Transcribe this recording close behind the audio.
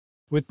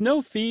With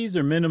no fees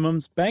or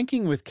minimums,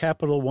 banking with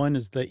Capital One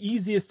is the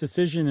easiest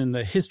decision in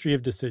the history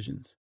of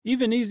decisions.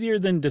 Even easier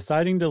than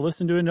deciding to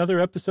listen to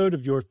another episode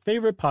of your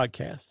favorite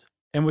podcast.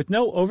 And with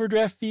no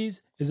overdraft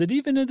fees, is it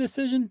even a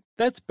decision?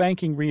 That's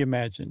banking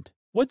reimagined.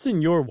 What's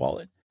in your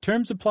wallet?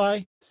 Terms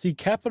apply. See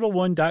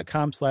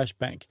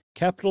CapitalOne.com/bank.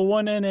 Capital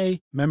One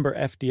N.A., member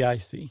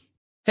FDIC.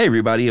 Hey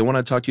everybody, I want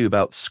to talk to you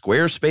about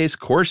Squarespace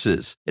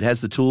Courses. It has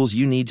the tools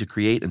you need to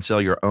create and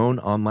sell your own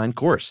online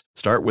course.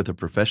 Start with a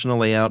professional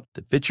layout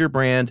that fits your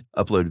brand,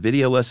 upload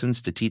video lessons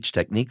to teach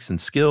techniques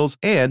and skills,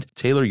 and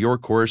tailor your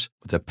course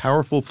with a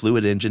powerful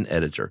Fluid Engine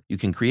editor. You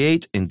can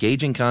create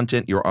engaging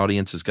content your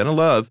audience is going to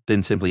love,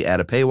 then simply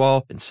add a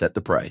paywall and set the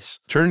price.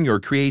 Turn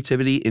your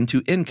creativity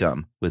into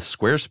income with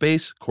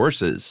Squarespace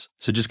Courses.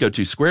 So just go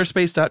to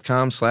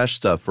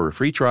squarespace.com/stuff for a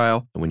free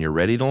trial, and when you're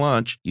ready to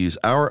launch, use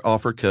our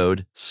offer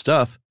code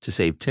STUFF to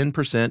save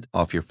 10%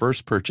 off your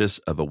first purchase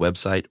of a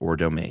website or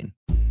domain.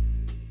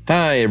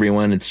 Hi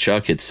everyone, it's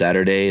Chuck. It's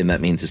Saturday, and that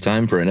means it's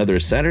time for another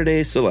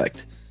Saturday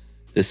Select.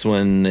 This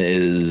one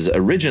was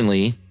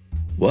originally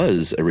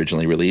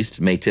released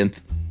May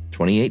 10th,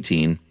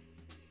 2018,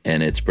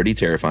 and it's pretty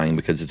terrifying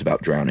because it's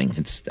about drowning.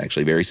 It's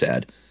actually very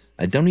sad.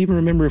 I don't even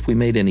remember if we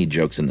made any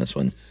jokes in this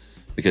one,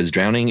 because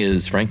drowning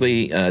is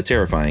frankly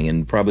terrifying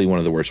and probably one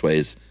of the worst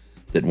ways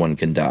that one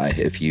can die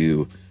if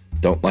you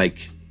don't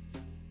like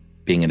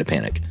being in a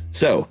panic.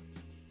 So,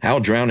 how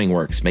drowning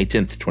works, May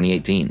 10th,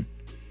 2018.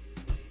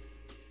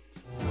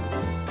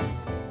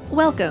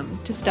 Welcome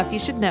to Stuff You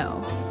Should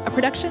Know, a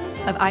production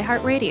of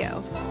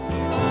iHeartRadio.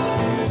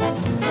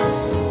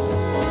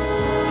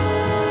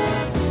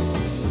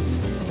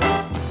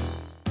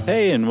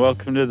 Hey, and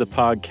welcome to the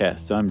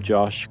podcast. I'm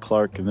Josh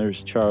Clark, and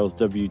there's Charles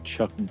W.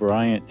 Chuck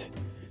Bryant.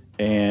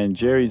 And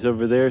Jerry's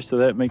over there, so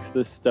that makes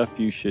this Stuff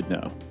You Should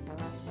Know.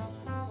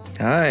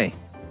 Hi.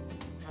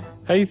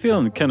 How you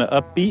feeling? Kind of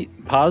upbeat,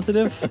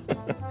 positive?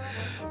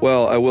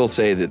 Well, I will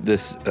say that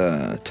this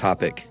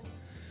topic,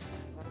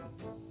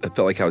 I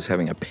felt like I was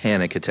having a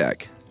panic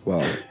attack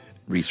while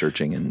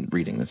researching and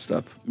reading this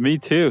stuff. Me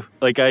too.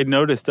 Like I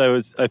noticed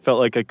I felt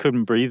like I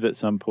couldn't breathe at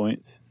some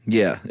points.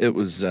 Yeah, it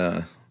was,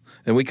 and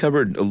we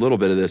covered a little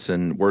bit of this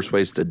in Worst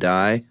Ways to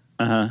Die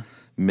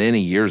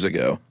many years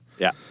ago.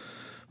 Yeah.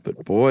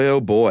 But boy,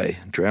 oh boy,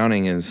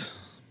 drowning is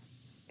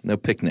no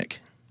picnic.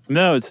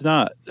 No, it's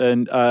not.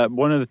 And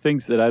one of the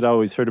things that I'd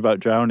always heard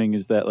about drowning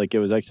is that like it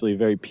was actually a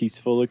very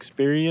peaceful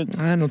experience.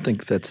 I don't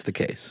think that's the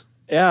case.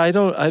 Yeah, I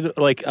don't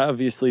like,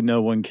 obviously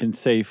no one can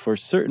say for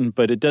certain,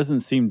 but it doesn't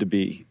seem to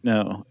be,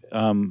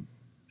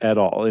 at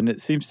all. And it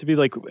seems to be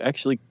like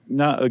actually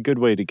not a good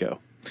way to go.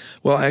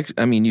 Well,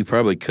 I mean, you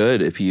probably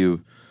could if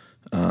you,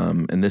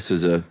 and this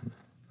is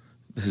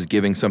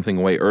giving something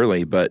away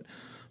early, but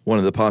one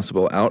of the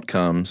possible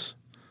outcomes,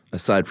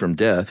 aside from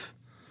death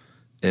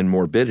and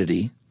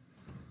morbidity,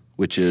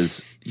 which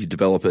is you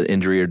develop an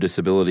injury or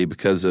disability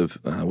because of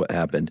what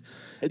happened,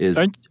 is...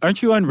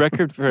 Aren't you on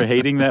record for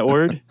hating that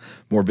word?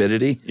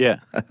 Morbidity? Yeah.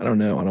 I don't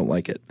know. I don't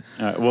like it.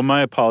 All right. Well,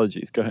 my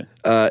apologies. Go ahead.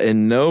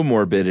 And no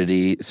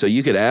morbidity. So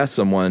you could ask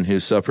someone who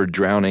suffered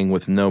drowning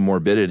with no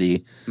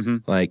morbidity,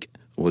 like,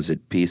 was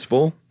it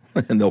peaceful?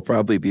 And they'll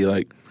probably be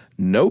like,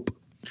 nope.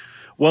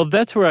 Well,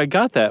 that's where I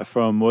got that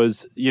from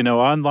was,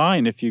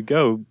 online if you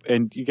go,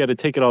 and you got to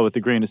take it all with a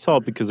grain of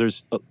salt because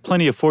there's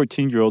plenty of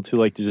 14-year-olds who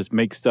like to just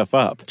make stuff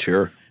up.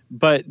 Sure.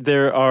 But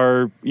there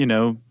are,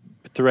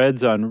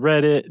 threads on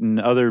Reddit and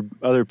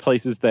other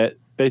places that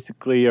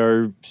basically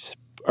are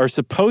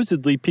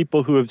supposedly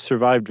people who have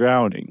survived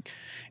drowning.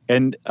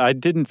 And I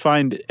didn't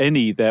find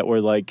any that were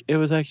like, it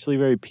was actually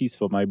very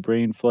peaceful. My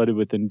brain flooded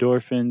with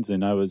endorphins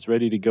and I was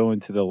ready to go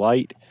into the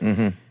light.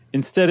 Mm-hmm.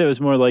 Instead, it was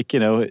more like,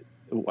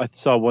 I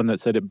saw one that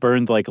said it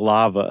burned like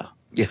lava.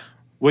 Yeah.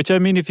 Which, I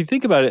mean, if you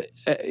think about it,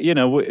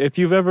 if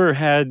you've ever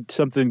had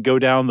something go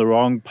down the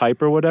wrong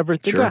pipe or whatever,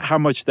 think about how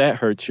much that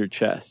hurts your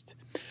chest.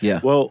 Yeah.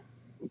 Well,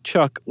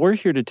 Chuck, we're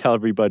here to tell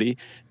everybody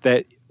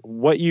that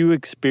what you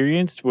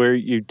experienced where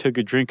you took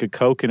a drink of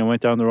Coke and it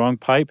went down the wrong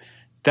pipe,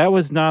 that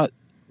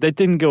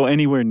didn't go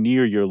anywhere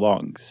near your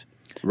lungs.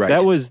 Right.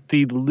 That was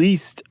the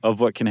least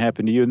of what can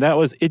happen to you. And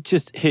it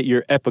just hit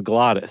your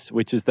epiglottis,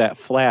 which is that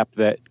flap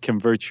that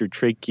converts your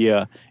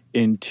trachea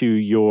into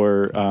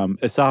your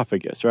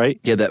esophagus, right?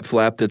 Yeah, that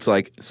flap that's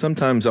like,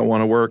 sometimes I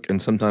want to work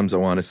and sometimes I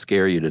want to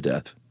scare you to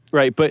death.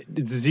 Right, but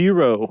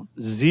zero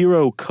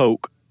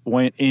Coke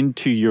went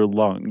into your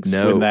lungs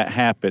when that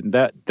happened.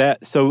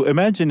 So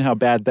imagine how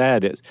bad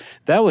that is.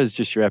 That was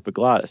just your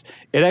epiglottis.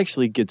 It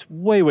actually gets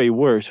way, way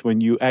worse when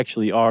you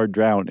actually are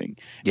drowning.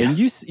 Yeah. And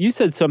you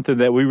said something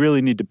that we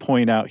really need to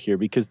point out here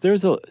because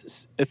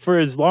for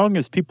as long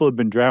as people have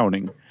been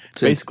drowning,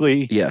 since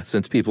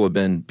people have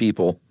been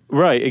people.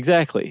 Right,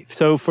 exactly.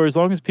 So for as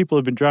long as people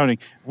have been drowning,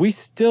 we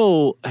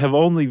still have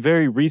only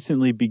very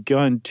recently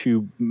begun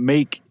to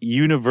make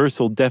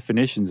universal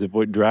definitions of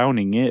what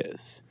drowning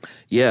is.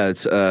 Yeah,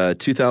 it's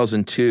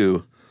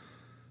 2002,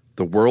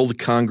 the World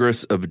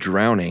Congress of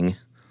Drowning.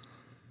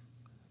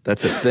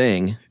 That's a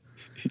thing.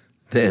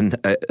 Then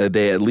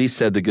they at least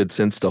had the good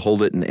sense to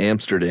hold it in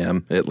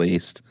Amsterdam, at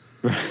least.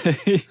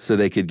 Right. so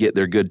they could get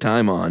their good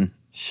time on.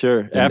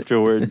 Sure.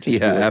 Afterwards.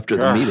 After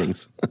the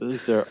meetings.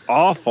 These are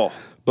awful.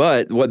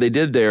 But what they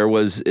did there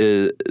was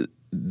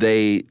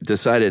they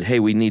decided, hey,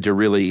 we need to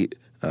really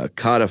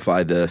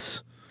codify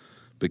this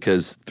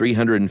because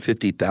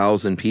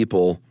 350,000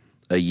 people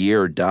a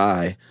year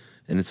die,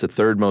 and it's the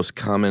third most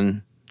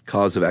common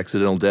cause of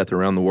accidental death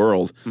around the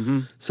world.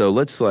 Mm-hmm. So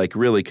let's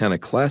really kind of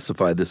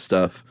classify this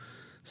stuff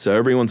so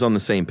everyone's on the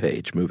same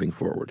page moving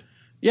forward.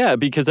 Yeah,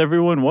 because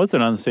everyone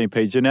wasn't on the same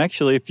page. And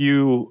actually, if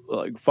you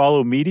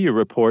follow media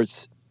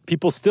reports,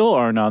 people still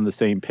aren't on the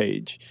same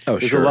page. Oh,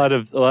 There's sure.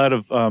 a lot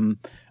of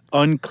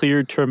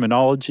unclear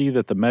terminology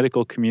that the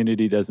medical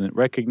community doesn't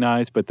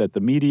recognize, but that the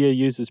media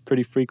uses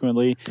pretty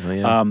frequently. Oh,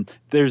 yeah.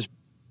 There's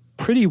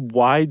pretty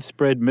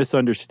widespread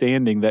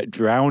misunderstanding that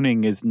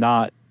drowning is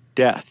not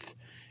death.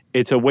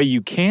 It's a way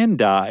you can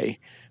die,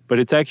 but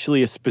it's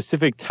actually a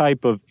specific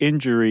type of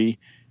injury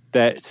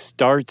that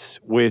starts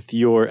with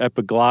your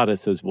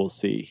epiglottis, as we'll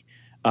see,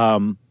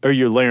 or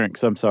your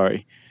larynx. I'm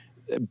sorry,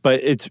 but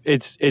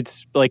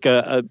it's like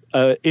a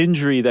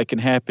injury that can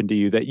happen to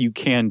you that you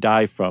can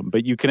die from,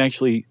 but you can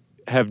actually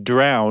have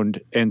drowned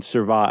and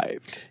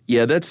survived.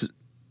 Yeah, that's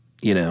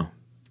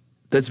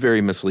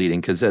very misleading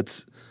because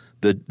that's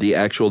the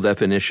actual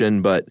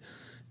definition. But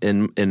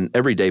in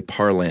everyday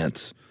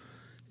parlance,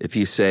 if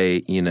you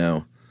say,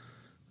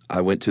 I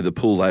went to the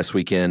pool last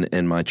weekend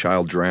and my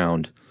child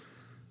drowned,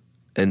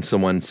 and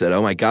someone said,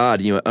 "Oh my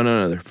God," oh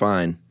no, they're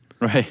fine.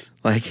 Right.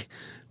 Like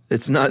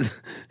it's not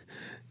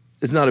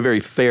a very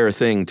fair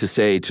thing to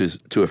say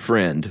to a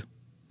friend.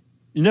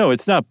 No,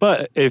 it's not.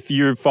 But if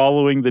you're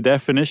following the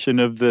definition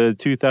of the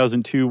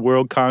 2002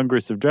 World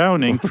Congress of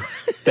Drowning,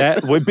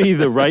 that would be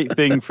the right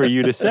thing for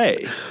you to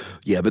say.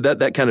 Yeah, but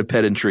that kind of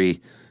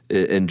pedantry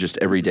in just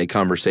everyday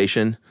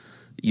conversation,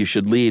 you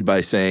should lead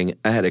by saying,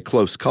 I had a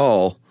close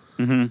call.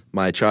 Mm-hmm.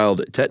 My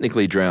child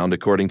technically drowned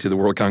according to the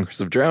World Congress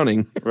of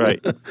Drowning.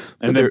 Right. And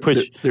then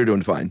they're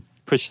doing fine.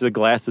 Push the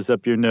glasses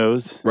up your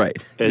nose. Right.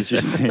 As you're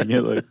saying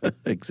it.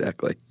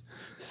 Exactly.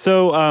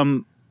 So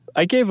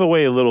I gave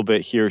away a little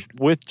bit here.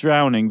 With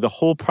drowning, the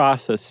whole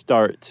process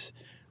starts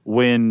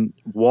when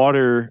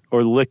water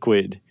or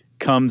liquid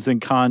comes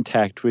in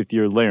contact with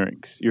your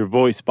larynx, your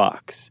voice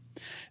box.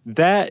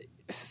 That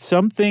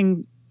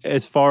something,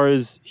 as far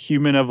as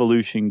human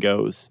evolution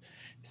goes,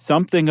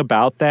 something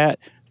about that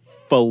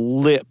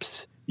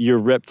flips your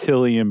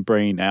reptilian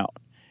brain out.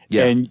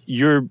 Yeah. And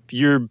your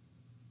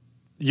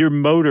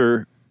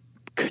motor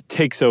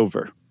takes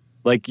over.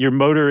 Like your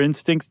motor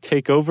instincts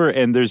take over,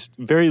 and there's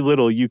very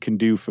little you can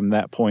do from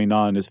that point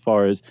on as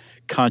far as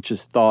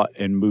conscious thought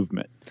and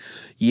movement.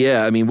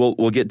 Yeah, I mean,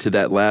 we'll get to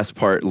that last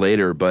part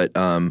later, but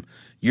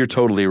you're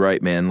totally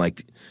right, man.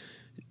 Like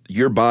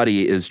your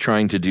body is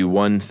trying to do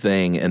one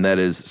thing, and that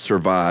is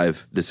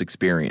survive this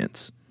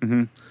experience.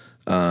 Mm-hmm.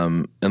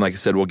 And like I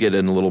said, we'll get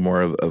in a little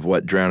more of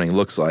what drowning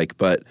looks like.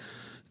 But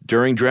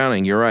during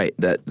drowning, you're right,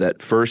 that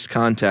first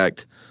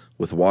contact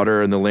with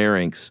water in the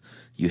larynx,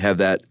 you have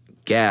that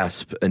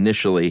gasp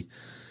initially,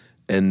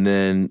 and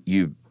then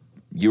you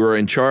are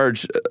in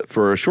charge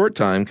for a short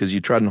time because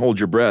you try and hold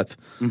your breath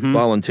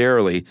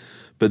voluntarily,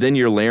 but then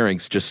your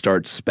larynx just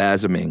starts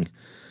spasming,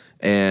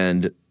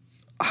 and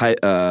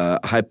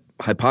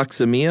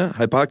hypoxemia,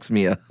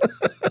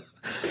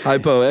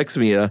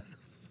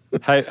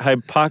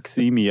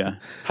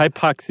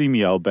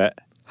 hypoxemia, I'll bet.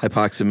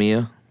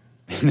 Hypoxemia?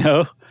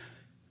 No,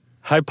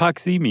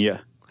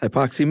 hypoxemia.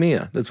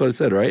 Hypoxemia. That's what it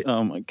said, right?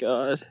 Oh my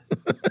God.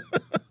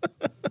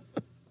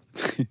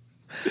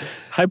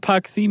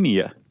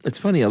 Hypoxemia. It's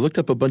funny. I looked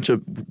up a bunch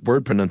of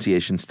word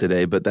pronunciations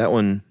today, but that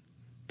one,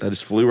 I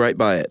just flew right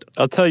by it.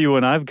 I'll tell you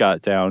when I've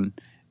got down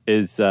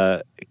is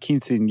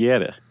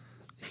quinceañera.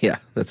 Yeah,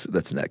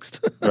 that's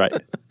next. Right.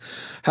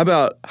 How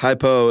about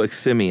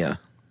hypoxemia?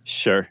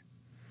 Sure.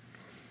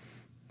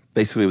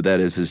 Basically what that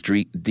is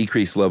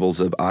decreased levels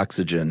of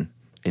oxygen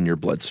in your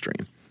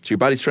bloodstream. So your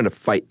body's trying to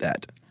fight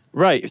that.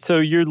 Right. So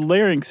your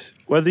larynx,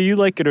 whether you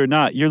like it or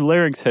not, your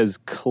larynx has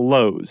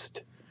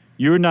closed.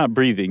 You're not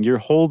breathing. You're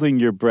holding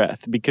your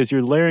breath because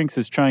your larynx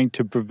is trying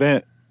to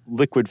prevent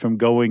liquid from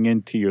going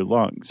into your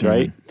lungs,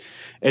 right? Mm-hmm.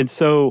 And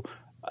so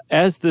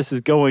as this is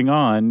going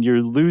on,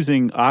 you're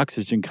losing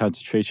oxygen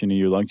concentration in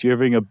your lungs. You're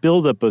having a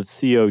buildup of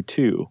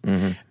CO2.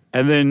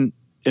 Mm-hmm.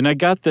 And I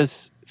got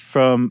this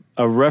from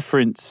a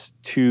reference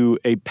to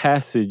a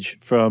passage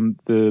from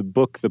the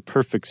book The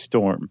Perfect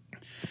Storm.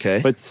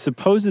 Okay. But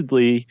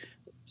supposedly,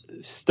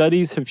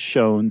 studies have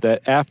shown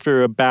that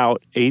after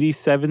about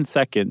 87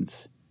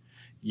 seconds,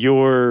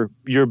 your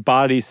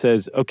body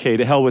says, "Okay,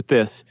 to hell with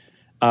this.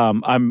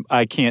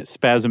 I can't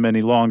spasm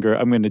any longer.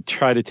 I'm going to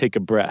try to take a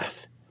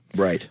breath."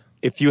 Right.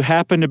 If you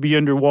happen to be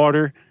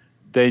underwater,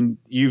 then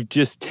you've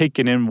just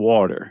taken in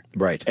water.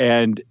 Right.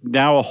 And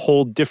now a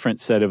whole different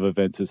set of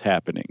events is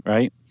happening,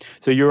 right?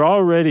 So you're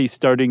already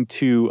starting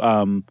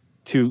to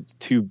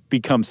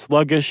become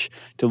sluggish,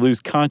 to lose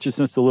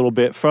consciousness a little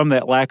bit from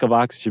that lack of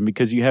oxygen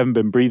because you haven't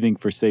been breathing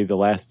for, say, the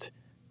last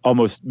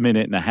almost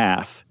minute and a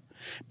half.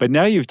 But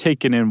now you've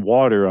taken in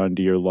water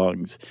onto your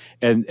lungs.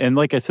 And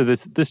like I said,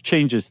 this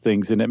changes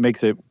things, and it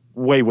makes it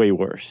way, way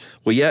worse.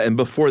 Well, yeah, and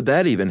before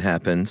that even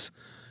happens,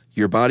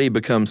 your body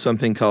becomes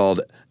something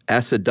called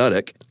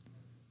acidotic.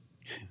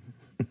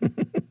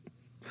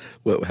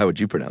 Well, how would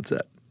you pronounce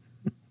that?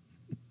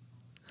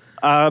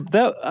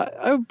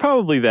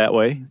 Probably that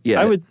way.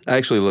 Yeah, I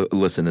actually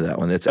listen to that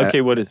one. It's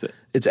okay. What is it?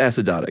 It's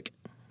acidotic.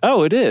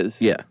 Oh, it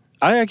is? Yeah.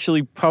 I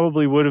actually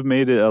probably would have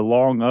made it a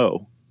long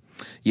O.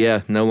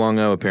 Yeah, no long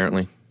O,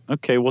 apparently.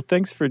 Okay, well,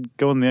 thanks for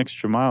going the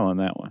extra mile on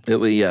that one.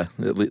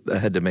 I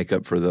had to make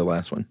up for the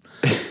last one.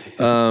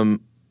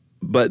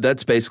 But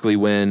that's basically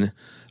when,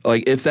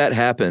 like, if that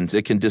happens,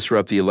 it can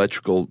disrupt the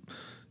electrical,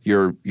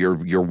 your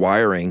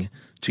wiring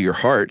to your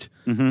heart,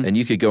 and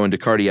you could go into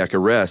cardiac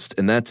arrest,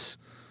 and that's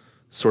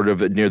sort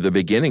of near the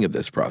beginning of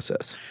this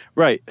process.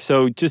 Right.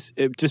 So just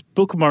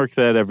bookmark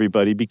that,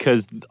 everybody,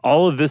 because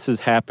all of this is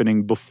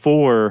happening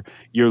before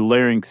your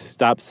larynx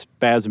stops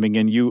spasming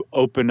and you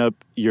open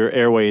up your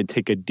airway and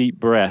take a deep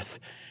breath.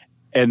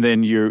 And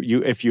then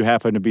if you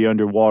happen to be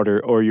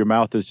underwater or your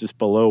mouth is just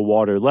below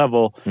water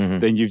level,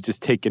 then you've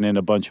just taken in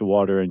a bunch of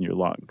water in your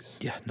lungs.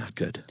 Yeah, not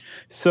good.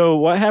 So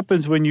what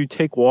happens when you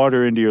take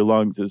water into your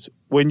lungs is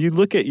when you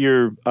look at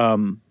your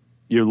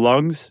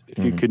lungs,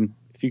 if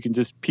you can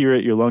just peer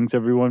at your lungs,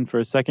 everyone, for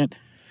a second,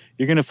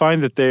 you're going to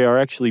find that they are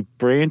actually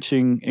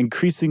branching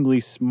increasingly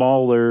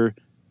smaller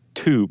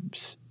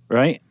tubes,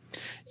 right?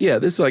 Yeah,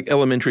 this is like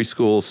elementary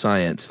school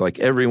science. Like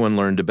everyone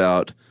learned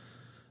about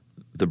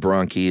the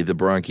bronchi, the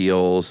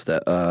bronchioles,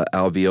 the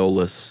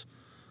alveolus.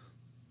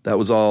 That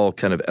was all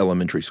kind of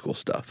elementary school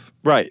stuff.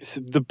 Right.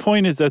 So the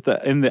point is that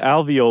in the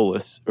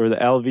alveolus or the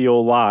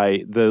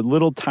alveoli, the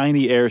little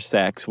tiny air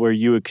sacs where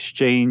you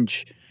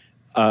exchange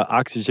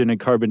oxygen and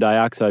carbon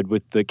dioxide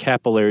with the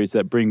capillaries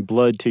that bring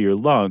blood to your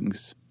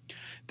lungs,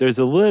 there's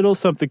a little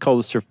something called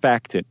a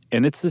surfactant,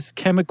 and it's this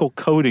chemical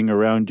coating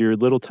around your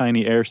little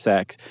tiny air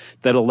sacs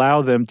that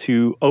allow them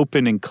to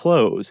open and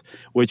close,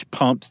 which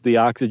pumps the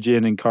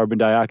oxygen and carbon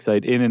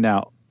dioxide in and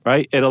out,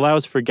 right? It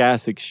allows for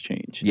gas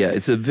exchange. Yeah,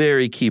 it's a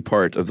very key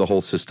part of the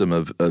whole system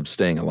of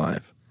staying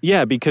alive.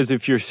 Yeah, because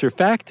if your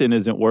surfactant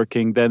isn't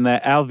working, then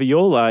that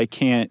alveolus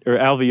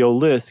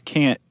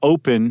can't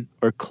open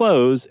or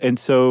close, and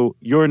so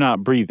you're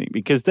not breathing,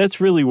 because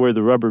that's really where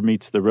the rubber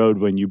meets the road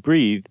when you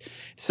breathe.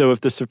 So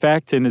if the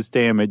surfactant is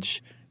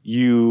damaged,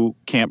 you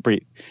can't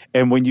breathe.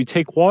 And when you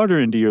take water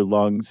into your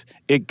lungs,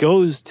 it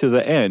goes to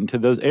the end, to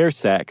those air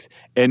sacs,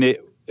 and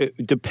it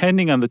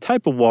depending on the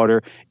type of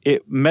water,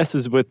 it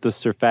messes with the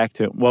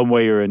surfactant one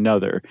way or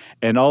another.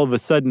 And all of a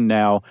sudden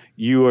now,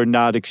 you are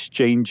not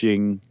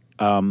exchanging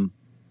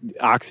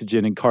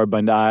oxygen and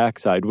carbon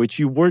dioxide, which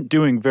you weren't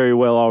doing very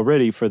well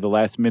already for the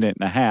last minute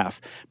and a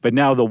half. But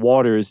now the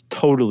water is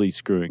totally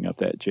screwing up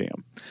that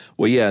jam.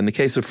 Well, yeah, in the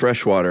case of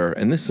fresh water,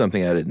 and this is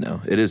something I didn't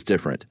know, it is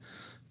different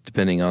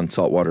depending on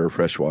saltwater or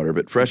freshwater.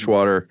 But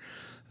freshwater,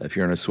 if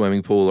you're in a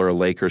swimming pool or a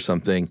lake or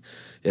something,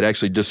 it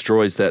actually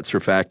destroys that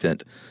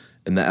surfactant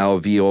and the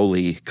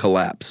alveoli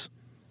collapse.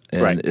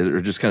 And right.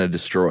 They're just kind of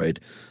destroyed.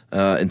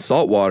 In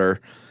saltwater,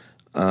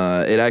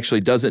 it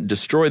actually doesn't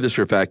destroy the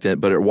surfactant,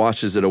 but it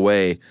washes it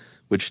away,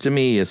 which to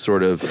me is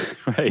sort of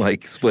right.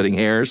 like splitting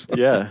hairs.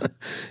 Yeah.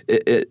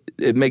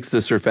 It makes the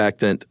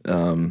surfactant,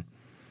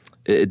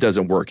 it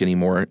doesn't work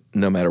anymore,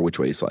 no matter which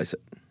way you slice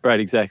it. Right,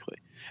 exactly.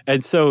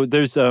 And so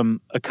there's a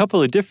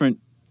couple of different,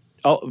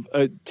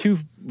 two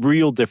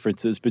real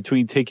differences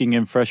between taking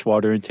in fresh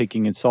water and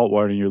taking in salt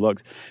water in your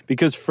lungs,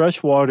 because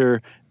fresh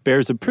water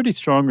bears a pretty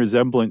strong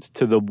resemblance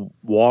to the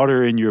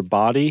water in your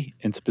body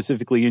and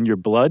specifically in your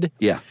blood.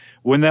 Yeah.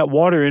 When that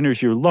water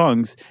enters your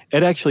lungs,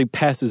 it actually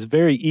passes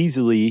very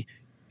easily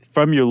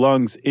from your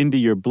lungs into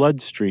your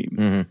bloodstream.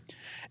 Mm-hmm.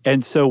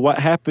 And so what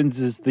happens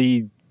is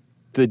the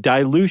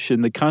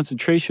dilution, the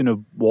concentration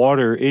of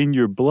water in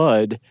your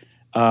blood,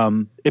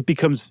 it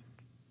becomes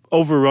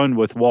overrun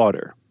with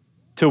water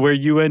to where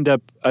you end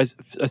up, I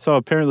saw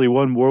apparently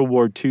one World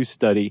War II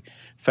study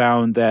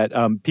found that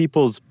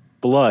people's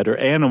blood or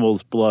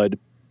animals' blood,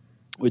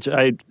 which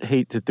I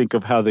hate to think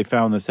of how they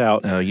found this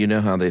out. Oh, you know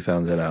how they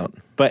found that out.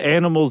 But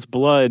animals'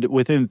 blood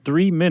within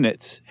 3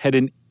 minutes had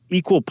an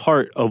equal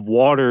part of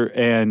water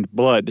and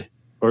blood,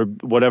 or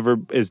whatever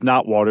is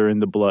not water in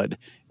the blood,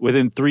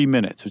 within 3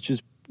 minutes, which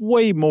is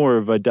way more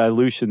of a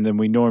dilution than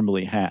we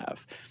normally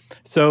have.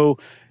 So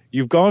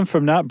you've gone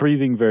from not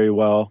breathing very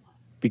well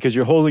because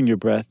you're holding your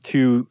breath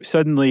to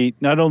suddenly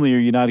not only are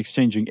you not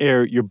exchanging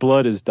air, your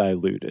blood is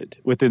diluted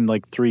within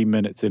like 3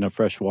 minutes in a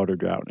freshwater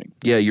drowning.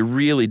 Yeah, you're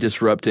really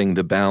disrupting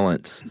the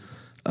balance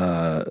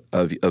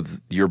of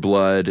your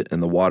blood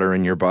and the water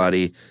in your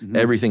body. Mm-hmm.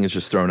 Everything is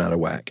just thrown out of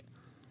whack.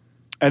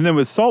 And then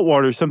with salt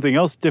water, something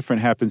else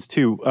different happens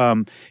too.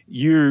 That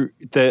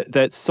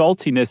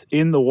saltiness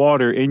in the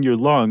water in your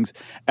lungs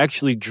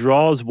actually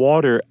draws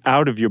water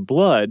out of your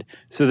blood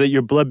so that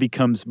your blood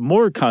becomes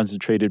more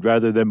concentrated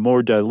rather than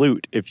more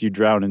dilute if you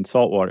drown in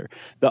salt water.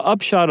 The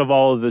upshot of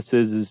all of this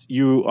is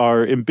you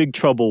are in big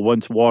trouble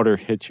once water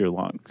hits your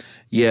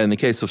lungs. Yeah, in the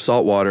case of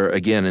salt water,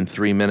 again, in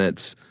 3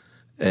 minutes,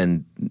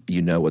 and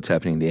you know what's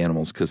happening to the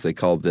animals because they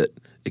called it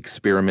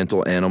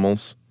experimental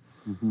animals.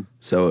 Mm-hmm.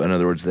 So, in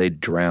other words, they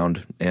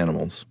drowned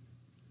animals.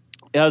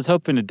 Yeah, I was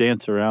hoping to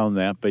dance around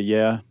that, but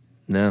yeah,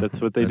 no, that's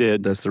what they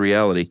did. That's the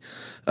reality.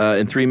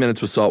 In 3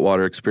 minutes with salt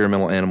water,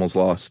 experimental animals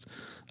lost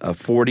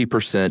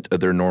 40% of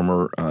their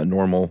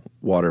normal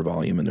water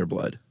volume in their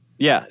blood.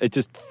 Yeah, it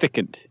just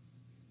thickened,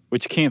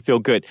 which can't feel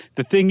good.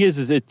 The thing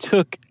is it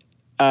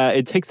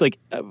takes like,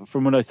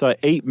 from what I saw,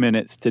 8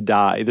 minutes to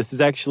die. This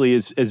is actually,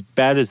 as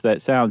bad as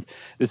that sounds,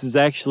 this is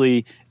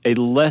actually a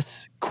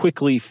less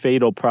quickly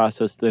fatal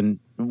process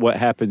than what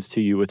happens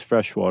to you with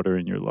fresh water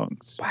in your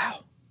lungs.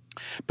 Wow.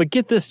 But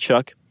get this,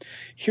 Chuck.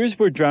 Here's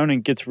where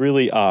drowning gets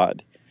really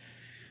odd.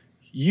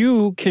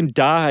 You can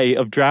die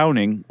of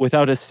drowning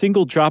without a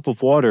single drop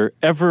of water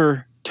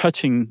ever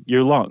touching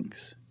your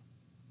lungs.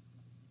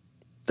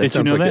 Did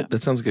you know that?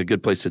 That sounds like a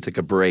good place to take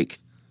a break.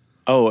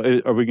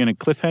 Oh, are we going to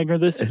cliffhanger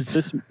this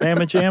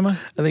mamma jamma?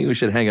 I think we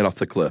should hang it off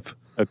the cliff.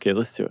 Okay,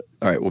 let's do it.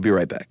 All right, we'll be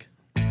right back.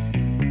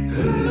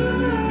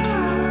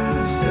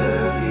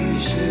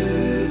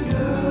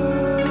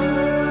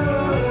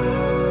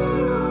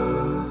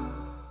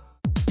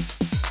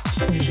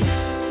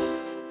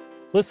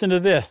 Listen to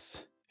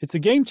this. It's a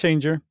game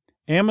changer.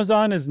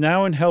 Amazon is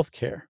now in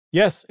healthcare.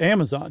 Yes,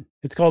 Amazon.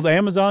 It's called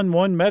Amazon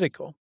One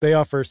Medical. They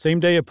offer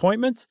same-day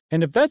appointments,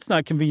 and if that's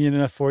not convenient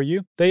enough for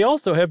you, they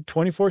also have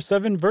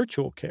 24/7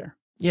 virtual care.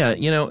 Yeah,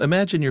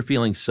 imagine you're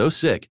feeling so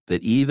sick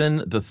that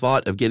even the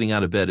thought of getting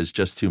out of bed is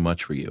just too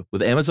much for you.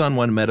 With Amazon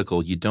One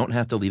Medical, you don't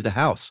have to leave the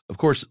house. Of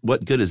course,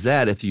 what good is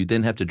that if you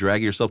then have to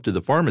drag yourself to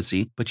the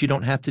pharmacy, but you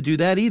don't have to do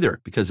that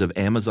either because of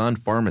Amazon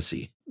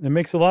Pharmacy. It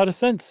makes a lot of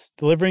sense.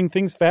 Delivering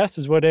things fast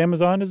is what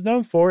Amazon is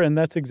known for, and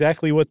that's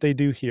exactly what they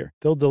do here.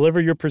 They'll deliver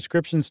your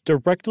prescriptions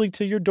directly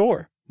to your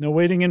door. No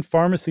waiting in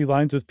pharmacy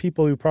lines with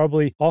people who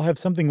probably all have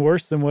something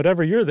worse than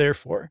whatever you're there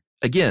for.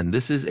 Again,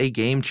 this is a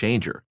game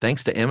changer.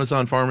 Thanks to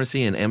Amazon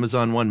Pharmacy and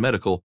Amazon One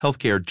Medical,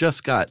 healthcare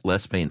just got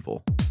less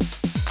painful.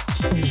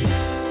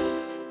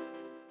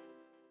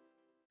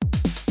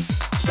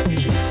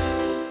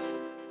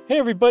 Hey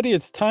everybody,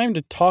 it's time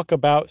to talk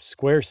about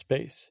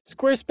Squarespace.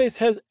 Squarespace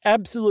has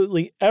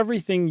absolutely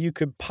everything you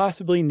could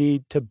possibly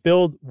need to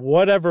build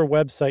whatever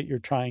website you're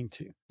trying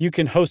to. You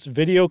can host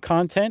video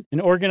content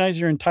and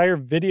organize your entire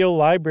video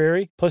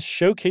library, plus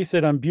showcase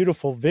it on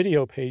beautiful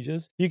video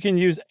pages. You can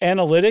use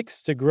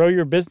analytics to grow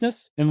your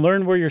business and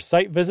learn where your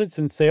site visits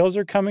and sales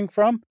are coming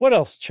from. What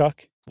else,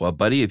 Chuck? Well,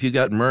 buddy, if you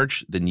got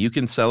merch, then you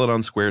can sell it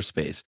on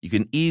Squarespace. You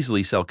can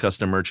easily sell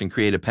custom merch and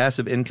create a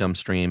passive income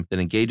stream that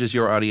engages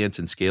your audience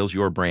and scales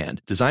your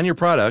brand. Design your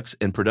products,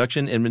 and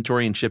production,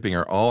 inventory, and shipping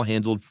are all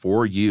handled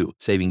for you,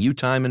 saving you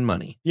time and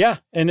money. Yeah,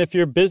 and if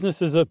your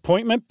business is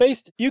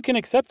appointment-based, you can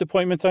accept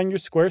appointments on your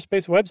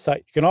Squarespace website.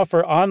 You can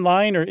offer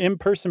online or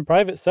in-person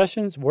private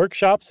sessions,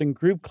 workshops, and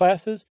group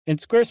classes, and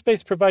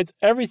Squarespace provides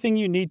everything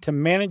you need to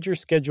manage your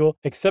schedule,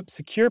 accept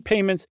secure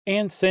payments,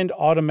 and send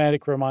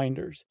automatic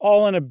reminders,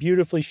 all on a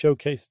beautifully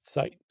showcased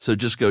site. So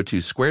just go to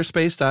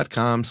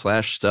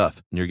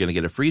squarespace.com/stuff and you're going to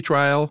get a free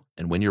trial.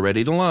 And when you're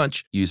ready to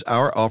launch, use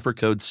our offer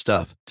code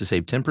STUFF to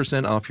save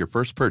 10% off your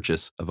first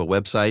purchase of a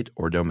website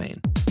or domain.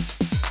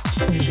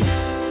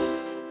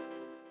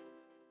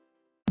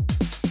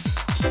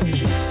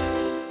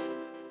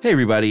 Hey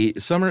everybody,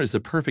 summer is the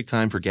perfect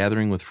time for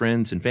gathering with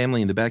friends and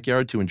family in the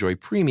backyard to enjoy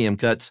premium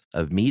cuts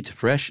of meat,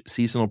 fresh,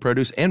 seasonal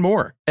produce, and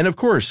more. And of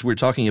course, we're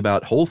talking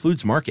about Whole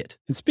Foods Market.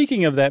 And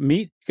speaking of that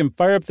meat, you can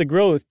fire up the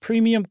grill with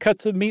premium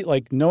cuts of meat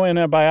like no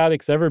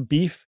antibiotics ever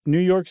beef New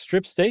York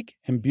strip steak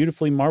and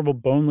beautifully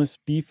marbled boneless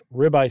beef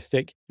ribeye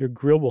steak. Your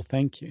grill will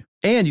thank you.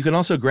 And you can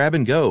also grab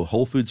and go.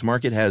 Whole Foods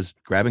Market has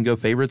grab and go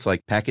favorites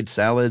like packaged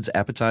salads,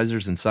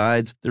 appetizers, and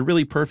sides. They're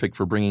really perfect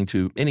for bringing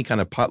to any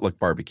kind of potluck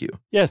barbecue.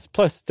 Yes,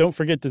 plus don't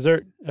forget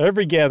dessert.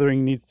 Every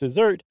gathering needs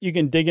dessert. You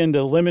can dig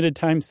into limited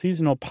time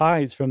seasonal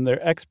pies from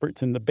their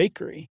experts in the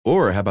bakery.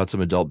 Or how about some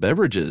adult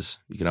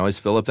beverages? You can always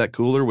fill up that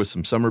cooler with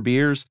some summer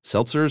beers,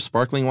 seltzers,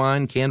 sparkling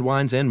wine, canned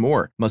wines, and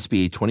more. Must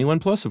be 21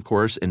 plus, of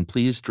course, and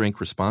please drink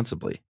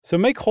responsibly. So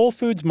make Whole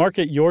Foods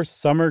Market your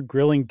summer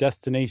grilling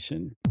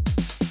destination.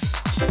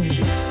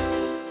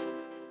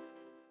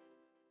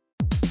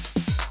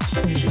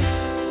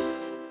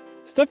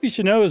 Stuff You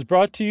Should Know is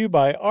brought to you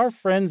by our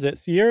friends at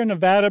Sierra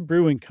Nevada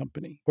Brewing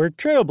Company, where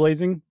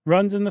trailblazing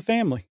runs in the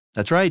family.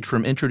 That's right,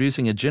 from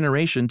introducing a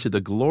generation to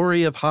the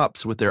glory of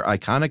hops with their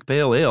iconic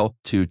pale ale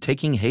to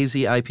taking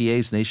hazy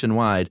IPAs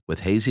nationwide with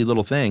Hazy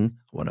Little Thing,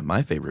 one of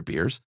my favorite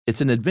beers.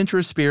 It's an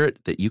adventurous spirit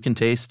that you can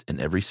taste in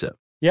every sip.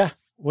 Yeah.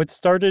 What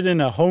started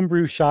in a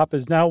homebrew shop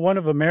is now one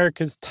of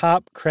America's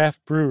top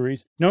craft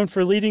breweries, known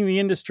for leading the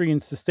industry in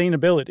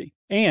sustainability.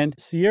 And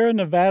Sierra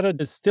Nevada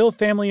is still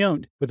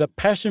family-owned, with a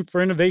passion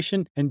for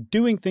innovation and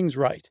doing things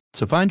right.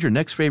 So find your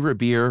next favorite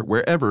beer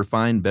wherever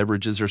fine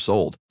beverages are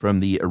sold,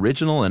 from the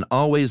original and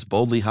always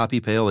boldly hoppy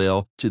pale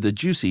ale to the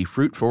juicy,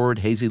 fruit-forward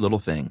Hazy Little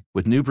Thing.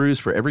 With new brews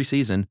for every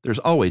season, there's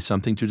always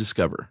something to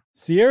discover.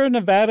 Sierra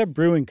Nevada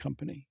Brewing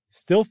Company,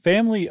 still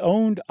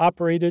family-owned,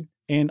 operated,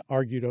 and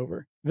argued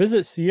over.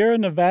 Visit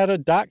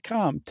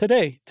SierraNevada.com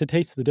today to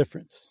taste the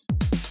difference.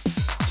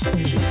 Man,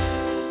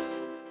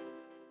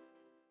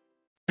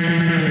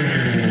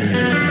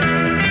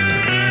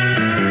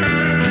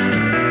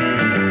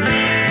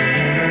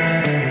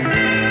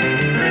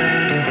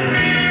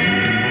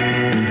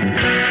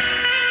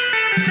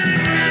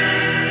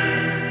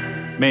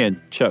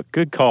 Chuck,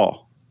 good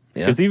call.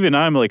 Because even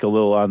I'm like a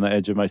little on the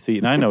edge of my seat,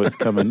 and I know it's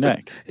coming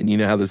next. And you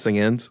know how this thing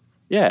ends?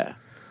 Yeah.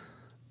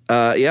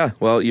 Yeah,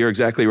 well, you're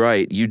exactly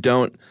right. You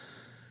don't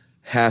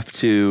have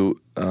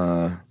to,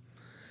 that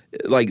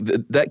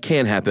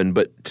can happen,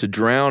 but to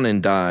drown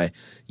and die,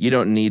 you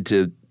don't need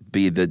to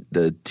be the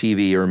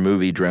TV or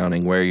movie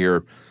drowning where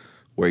you're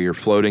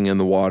floating in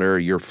the water,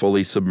 you're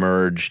fully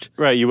submerged.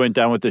 Right, you went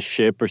down with the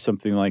ship or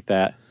something like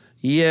that.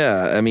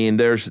 Yeah, I mean,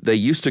 they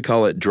used to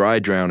call it dry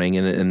drowning,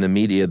 and in the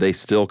media they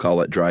still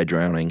call it dry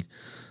drowning.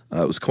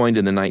 It was coined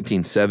in the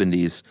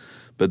 1970s,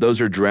 but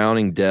those are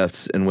drowning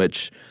deaths in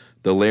which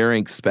the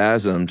larynx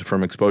spasmed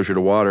from exposure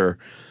to water,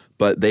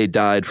 but they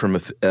died from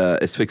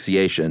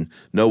asphyxiation.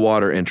 No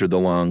water entered the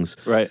lungs.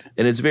 Right.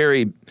 And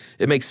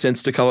it makes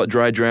sense to call it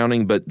dry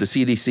drowning, but the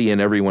CDC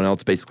and everyone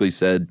else basically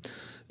said,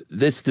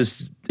 this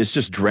it's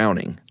just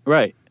drowning.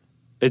 Right.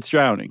 It's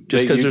drowning.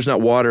 Just because there's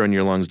not water in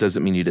your lungs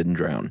doesn't mean you didn't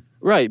drown.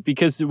 Right,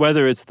 because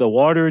whether it's the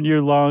water in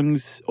your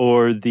lungs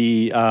or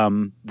the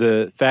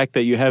fact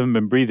that you haven't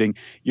been breathing,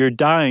 you're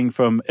dying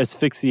from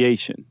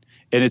asphyxiation,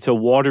 and it's a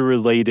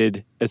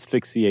water-related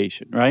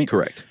asphyxiation, right?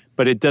 Correct.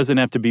 But it doesn't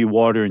have to be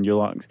water in your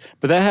lungs.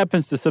 But that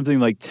happens to something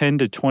like 10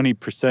 to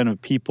 20%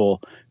 of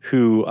people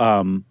who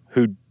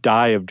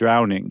die of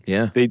drowning.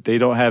 Yeah. They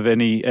don't have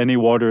any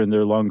water in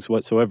their lungs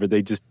whatsoever.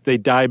 They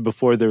die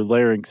before their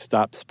larynx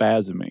stops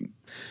spasming.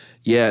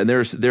 Yeah, and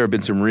there have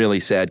been some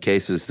really sad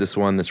cases. This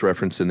one that's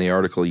referenced in the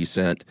article you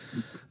sent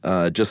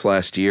just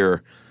last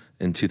year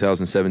in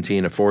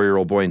 2017, a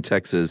 4-year-old boy in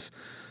Texas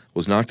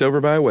was knocked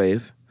over by a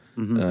wave,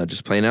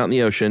 just playing out in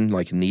the ocean,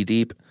 like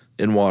knee-deep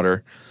in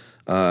water.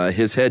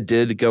 His head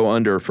did go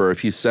under for a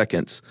few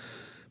seconds,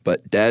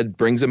 but Dad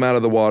brings him out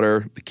of the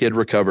water. The kid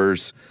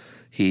recovers.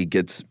 He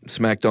gets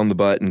smacked on the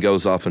butt and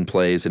goes off and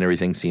plays, and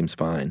everything seems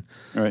fine.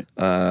 Right.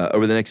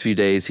 Over the next few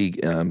days,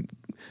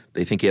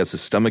 they think he has a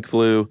stomach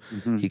flu.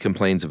 He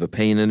complains of a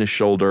pain in his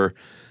shoulder,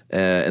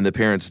 and the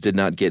parents did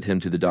not get him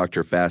to the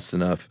doctor fast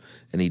enough,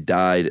 and he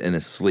died in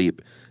his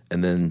sleep.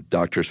 And then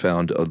doctors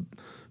found a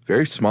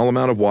very small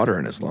amount of water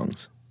in his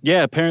lungs.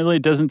 Yeah, apparently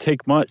it doesn't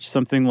take much.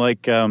 Something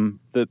like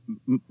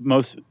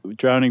most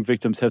drowning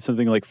victims have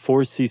something like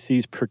 4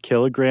 cc's per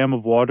kilogram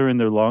of water in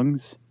their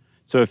lungs.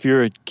 So if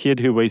you're a kid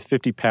who weighs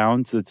 50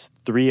 pounds, that's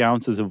 3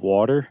 ounces of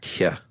water.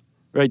 Yeah.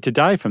 Right, to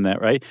die from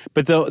that, right?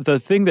 But the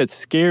thing that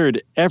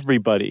scared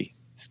everybody,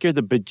 scared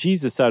the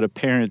bejesus out of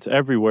parents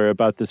everywhere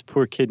about this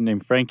poor kid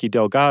named Frankie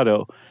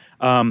Delgado,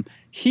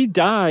 he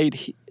died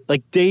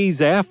like days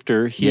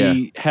after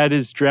he had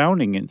his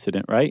drowning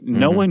incident, right?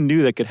 No one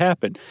knew that could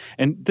happen.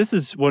 And this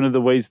is one of the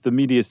ways the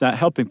media is not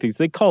helping things.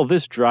 They call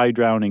this dry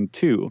drowning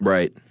too.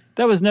 Right.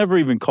 That was never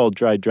even called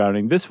dry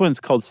drowning. This one's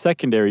called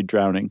secondary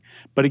drowning.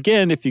 But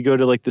again, if you go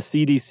to like the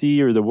CDC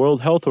or the World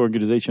Health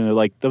Organization, they're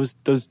like, those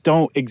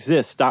don't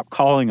exist. Stop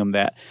calling them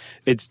that.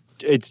 It's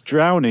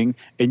drowning,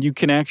 and you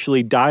can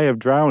actually die of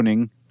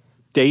drowning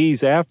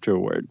days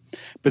afterward.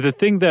 But the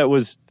thing that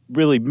was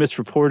really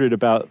misreported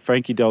about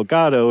Frankie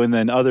Delgado and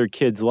then other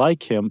kids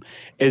like him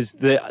is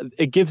that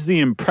it gives the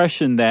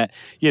impression that,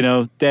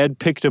 Dad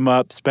picked him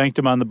up, spanked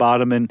him on the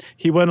bottom, and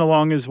he went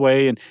along his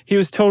way, and he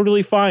was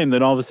totally fine,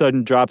 then all of a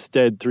sudden drops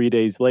dead 3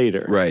 days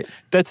later. Right.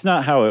 That's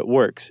not how it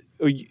works.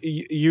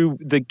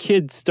 The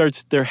kid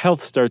their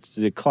health starts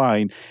to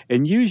decline,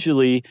 and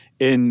usually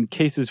in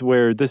cases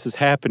where this is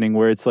happening,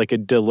 where it's like a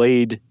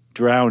delayed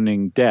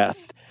drowning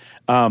death,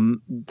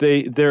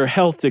 their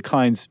health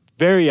declines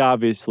very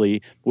obviously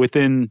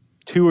within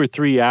 2 or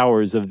 3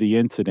 hours of the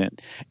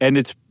incident. And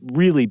it's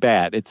really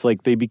bad. It's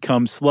like they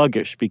become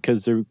sluggish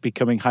because they're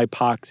becoming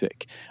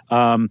hypoxic.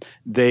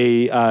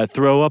 They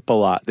throw up a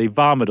lot. They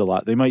vomit a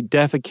lot. They might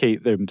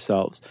defecate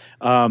themselves.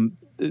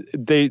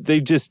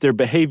 Their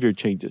behavior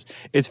changes.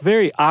 It's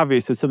very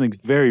obvious that something's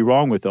very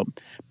wrong with them.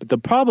 But the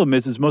problem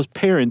is most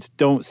parents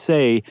don't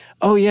say,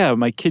 oh yeah,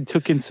 my kid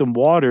took in some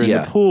water in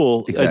the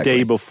pool a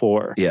day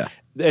before. Yeah.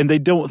 And they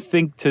don't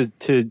think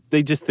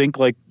they just think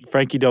like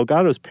Frankie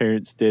Delgado's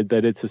parents did,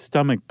 that it's a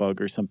stomach bug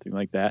or something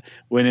like that,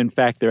 when in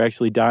fact they're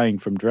actually dying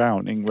from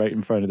drowning right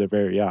in front of their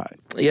very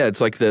eyes. Yeah,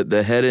 it's like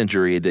the head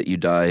injury that you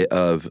die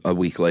of a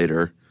week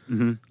later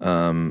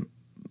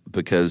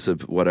because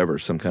of whatever,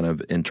 some kind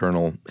of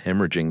internal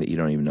hemorrhaging that you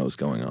don't even know is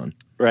going on.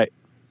 Right.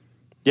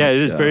 Yeah, it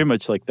is very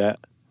much like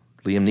that.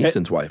 Liam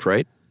Neeson's wife,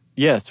 right?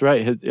 Yes,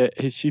 right.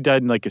 She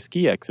died in like a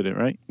ski accident,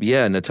 right?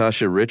 Yeah,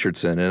 Natasha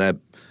Richardson, and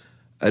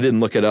I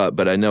didn't look it up,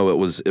 but I know it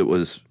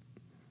was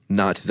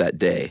not that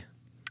day.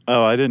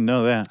 Oh, I didn't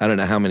know that. I don't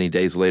know how many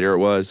days later it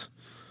was,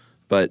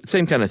 but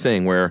same kind of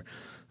thing where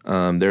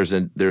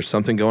there's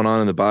something going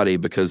on in the body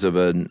because of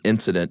an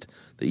incident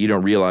that you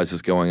don't realize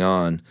is going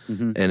on.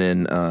 And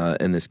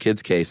in this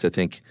kid's case, I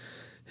think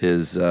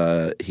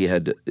he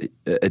had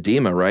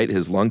edema, right?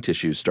 His lung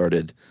tissue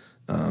started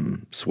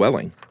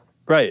swelling.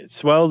 Right. It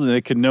swelled and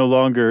it could no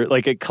longer,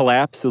 like it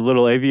collapsed, the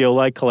little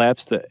alveoli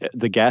collapsed,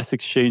 the gas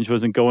exchange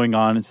wasn't going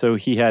on. And so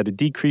he had a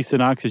decrease in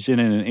oxygen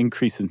and an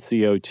increase in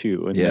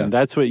CO2. And then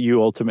that's what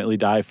you ultimately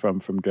die from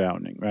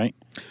drowning, right?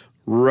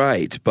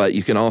 Right. But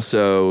you can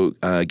also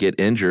get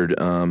injured.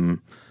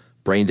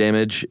 Brain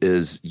damage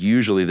is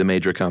usually the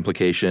major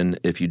complication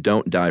if you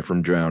don't die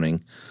from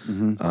drowning.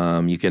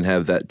 Mm-hmm. You can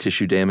have that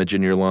tissue damage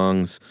in your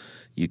lungs.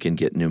 You can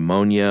get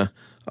pneumonia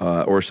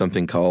or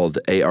something called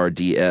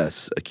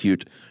ARDS,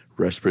 acute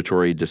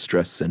respiratory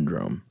distress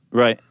syndrome.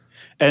 Right.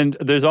 And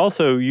there's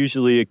also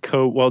usually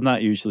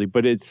not usually,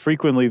 but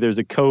frequently there's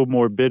a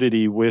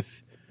comorbidity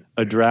with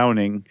a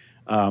drowning,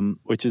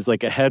 which is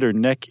like a head or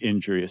neck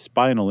injury, a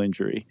spinal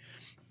injury.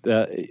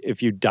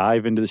 If you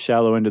dive into the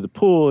shallow end of the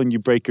pool and you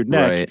break your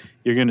neck,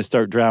 you're going to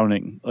start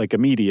drowning like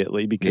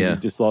immediately because you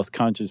just lost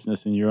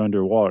consciousness and you're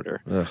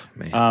underwater. Ugh,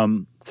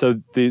 man. So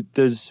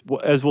there's,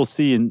 as we'll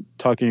see in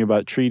talking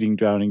about treating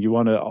drowning, you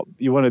want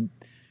to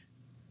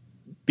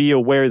be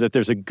aware that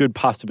there's a good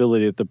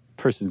possibility that the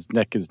person's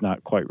neck is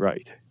not quite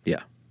right.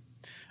 Yeah.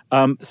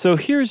 So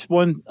here's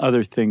one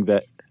other thing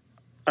that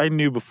I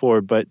knew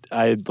before, but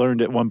I had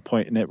learned at one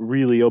point, and it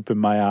really opened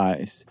my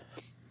eyes.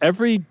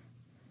 Every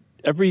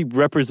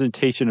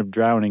representation of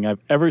drowning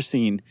I've ever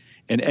seen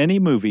in any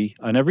movie,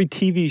 on every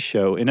TV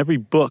show, in every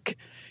book,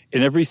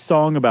 in every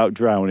song about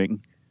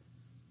drowning,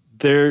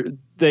 they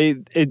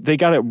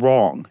got it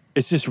wrong.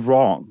 It's just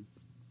wrong.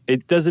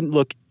 It doesn't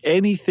look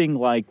anything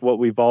like what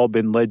we've all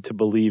been led to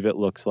believe it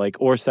looks like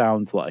or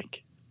sounds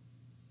like.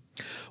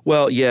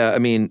 Well, yeah, I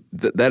mean,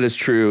 that is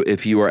true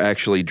if you are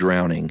actually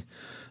drowning.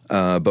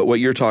 But what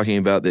you're talking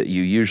about that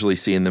you usually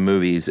see in the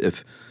movies,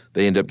 if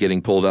they end up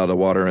getting pulled out of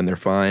water and they're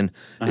fine,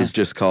 is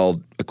just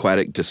called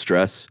aquatic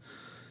distress.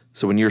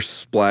 So when you're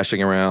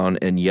splashing around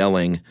and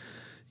yelling,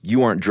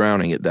 you aren't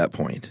drowning at that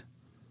point.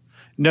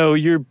 No,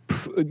 you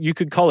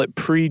could call it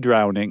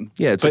pre-drowning.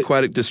 Yeah, it's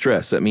aquatic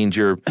distress. That means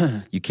you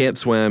can't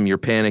swim, you're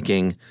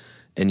panicking,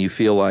 and you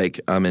feel like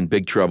I'm in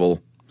big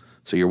trouble.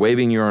 So you're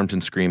waving your arms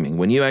and screaming.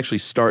 When you actually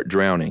start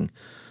drowning,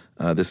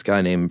 this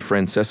guy named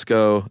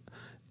Francesco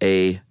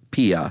A.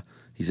 Pia,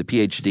 he's a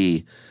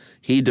PhD,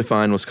 he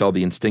defined what's called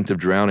the instinctive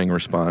drowning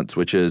response,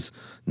 which is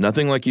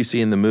nothing like you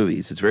see in the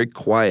movies. It's very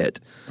quiet.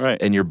 Right.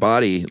 And your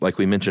body, like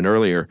we mentioned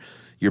earlier,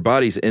 your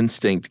body's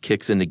instinct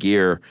kicks into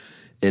gear,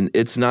 and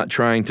it's not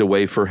trying to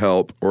wave for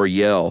help or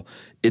yell.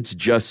 It's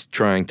just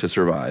trying to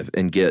survive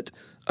and get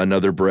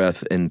another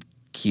breath and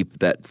keep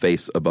that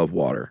face above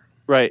water.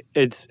 Right.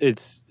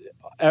 It's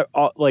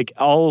like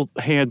all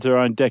hands are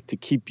on deck to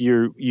keep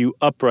you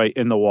upright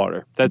in the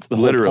water. That's the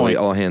whole point. Literally,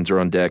 all hands are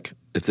on deck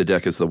if the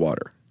deck is the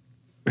water.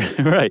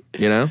 Right.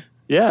 You know?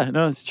 Yeah,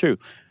 no, it's true.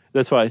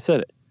 That's why I said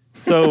it.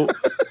 So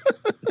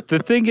the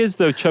thing is,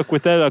 though, Chuck,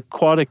 with that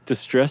aquatic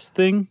distress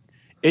thing,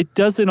 it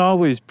doesn't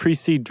always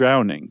precede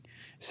drowning.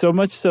 So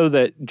much so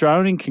that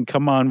drowning can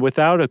come on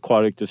without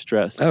aquatic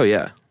distress. Oh,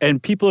 yeah.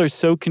 And people are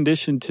so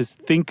conditioned to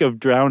think of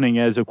drowning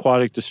as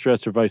aquatic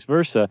distress or vice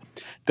versa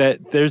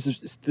that this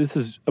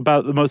is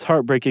about the most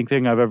heartbreaking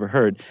thing I've ever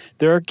heard.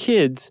 There are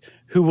kids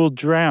who will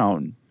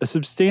drown, a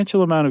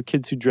substantial amount of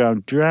kids who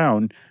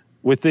drown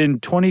within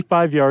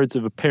 25 yards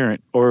of a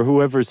parent or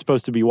whoever is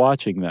supposed to be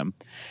watching them.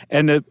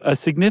 And a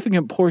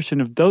significant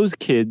portion of those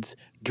kids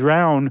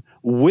drown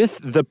with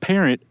the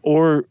parent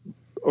or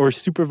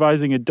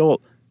supervising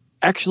adult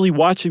actually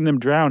watching them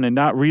drown and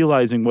not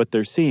realizing what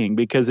they're seeing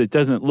because it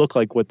doesn't look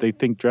like what they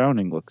think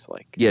drowning looks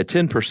like. Yeah,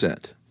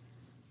 10%.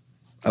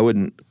 I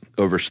wouldn't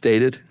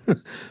overstate it,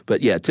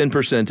 but yeah,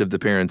 10% of the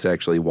parents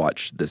actually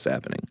watch this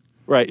happening.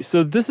 Right.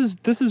 So this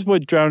is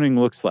what drowning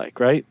looks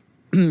like, right?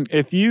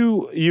 If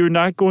you're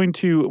not going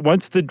to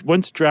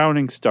once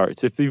drowning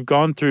starts, if you've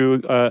gone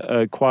through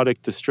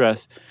aquatic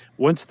distress,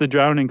 once the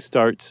drowning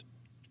starts,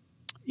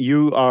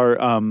 you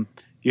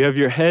have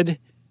your head.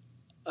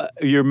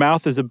 Your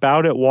mouth is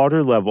about at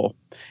water level,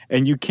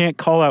 and you can't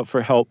call out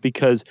for help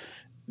because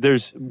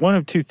there's one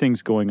of two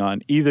things going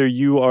on. Either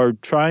you are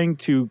trying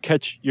to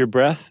catch your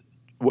breath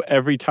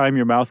every time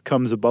your mouth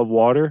comes above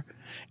water,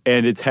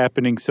 and it's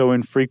happening so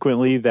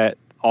infrequently that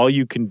all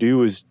you can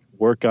do is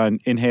work on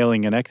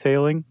inhaling and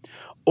exhaling,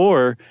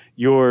 or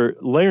your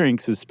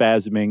larynx is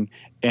spasming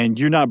and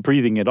you're not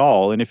breathing at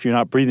all. And if you're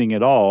not breathing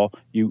at all,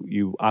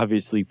 you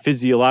obviously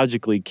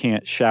physiologically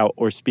can't shout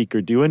or speak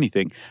or do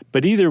anything.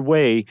 But either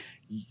way,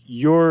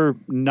 you're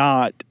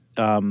not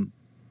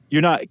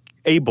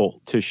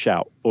able to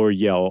shout or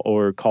yell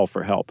or call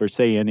for help or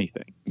say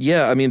anything.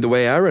 Yeah, I mean, the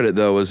way I read it,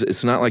 though, is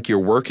it's not like you're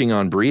working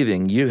on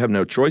breathing. You have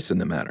no choice in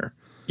the matter.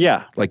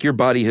 Yeah. Like your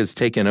body has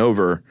taken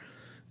over,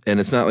 and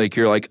it's not like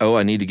you're like, oh,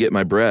 I need to get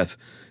my breath.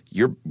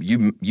 You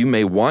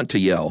may want to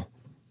yell.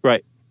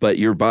 Right. But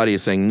your body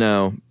is saying,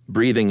 no,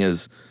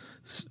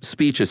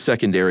 speech is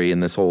secondary in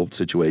this whole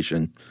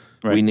situation.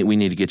 Right. We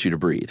need to get you to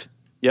breathe.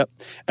 Yep.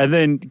 And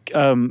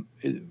then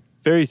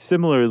very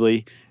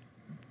similarly,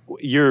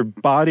 your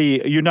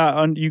body,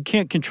 you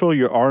can't control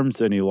your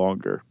arms any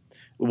longer.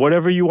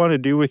 Whatever you want to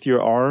do with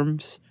your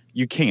arms,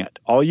 you can't.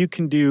 All you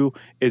can do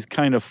is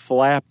kind of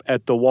flap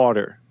at the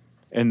water.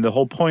 And the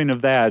whole point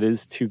of that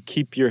is to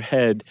keep your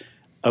head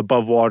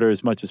above water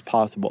as much as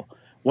possible.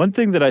 One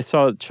thing that I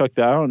saw, Chuck,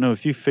 that I don't know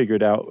if you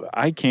figured out,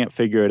 I can't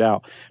figure it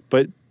out,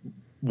 but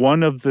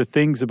one of the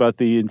things about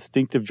the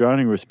instinctive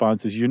drowning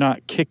response is you're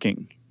not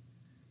kicking.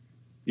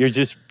 You're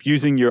just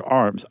using your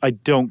arms. I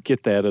don't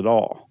get that at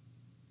all.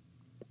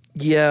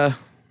 Yeah.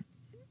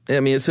 I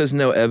mean, it says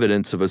no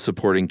evidence of a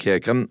supporting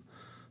kick. I don't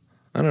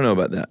know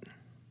about that.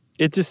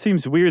 It just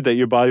seems weird that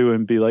your body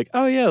wouldn't be like,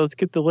 oh, yeah, let's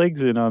get the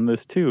legs in on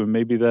this too, and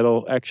maybe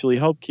that'll actually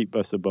help keep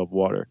us above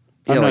water.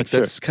 I'm not sure.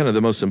 That's kind of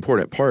the most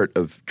important part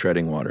of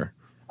treading water.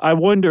 I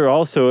wonder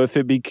also if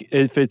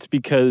it's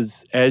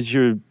because as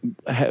you're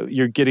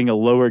getting a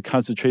lower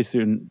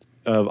concentration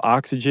of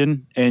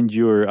oxygen and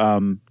you're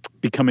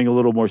becoming a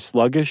little more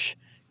sluggish,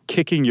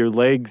 kicking your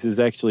legs is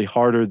actually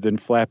harder than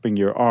flapping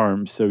your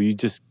arms, so you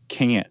just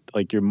can't.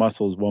 Like your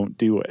muscles won't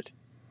do it.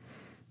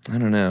 I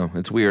don't know.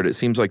 It's weird. It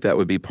seems like that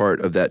would be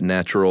part of that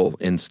natural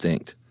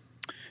instinct.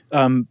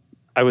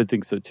 I would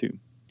think so too.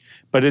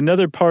 But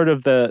another part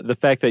of the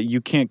fact that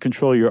you can't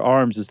control your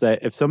arms is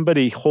that if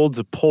somebody holds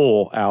a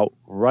pole out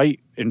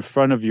right in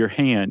front of your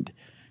hand,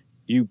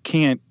 you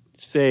can't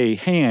say,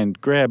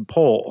 hand, grab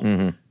pole.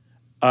 Mm-hmm.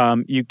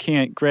 You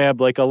can't grab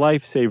like a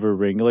lifesaver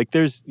ring. Like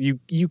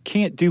you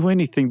can't do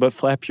anything but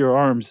flap your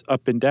arms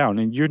up and down,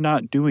 and you're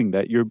not doing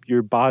that.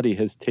 Your body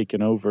has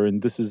taken over,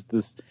 and this is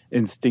this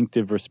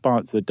instinctive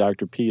response that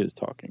Dr. P is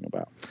talking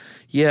about.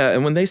 Yeah,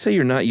 and when they say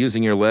you're not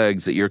using your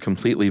legs, that you're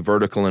completely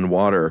vertical in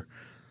water,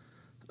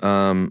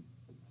 I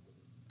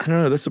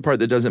don't know. That's the part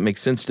that doesn't make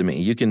sense to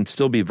me. You can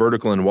still be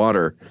vertical in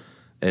water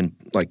and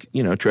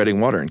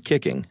treading water and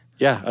kicking.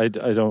 Yeah, I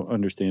don't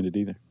understand it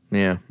either.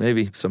 Yeah,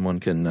 maybe someone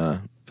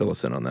can fill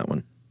us in on that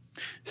one.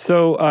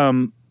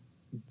 So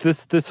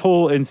this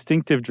whole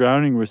instinctive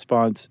drowning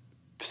response,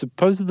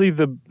 supposedly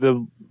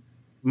the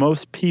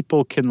most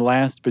people can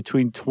last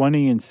between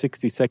 20 and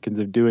 60 seconds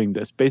of doing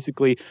this,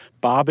 basically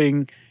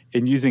bobbing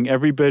and using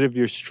every bit of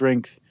your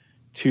strength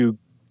to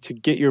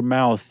get your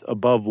mouth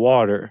above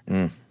water.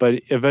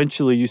 But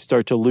eventually you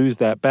start to lose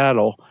that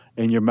battle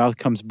and your mouth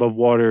comes above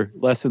water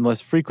less and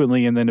less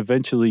frequently, and then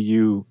eventually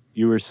you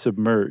are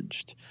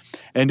submerged.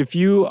 And if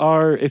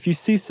you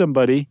see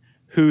somebody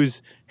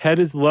whose head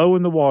is low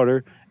in the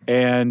water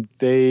and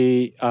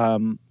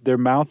their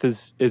mouth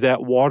is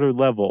at water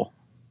level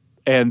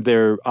and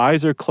their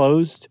eyes are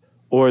closed,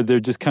 or they're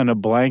just kind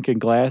of blank and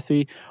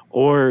glassy,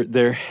 or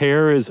their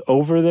hair is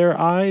over their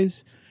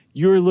eyes,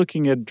 you're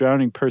looking at a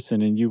drowning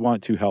person and you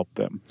want to help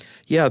them.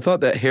 Yeah, I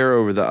thought that hair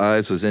over the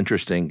eyes was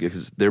interesting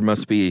because there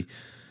must be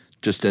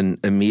just an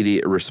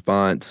immediate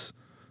response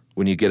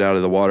when you get out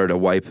of the water to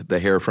wipe the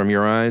hair from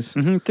your eyes.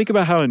 Mm-hmm. Think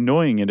about how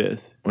annoying it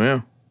is.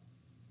 Well,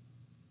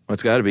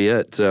 that's got to be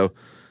it. So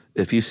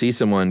if you see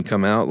someone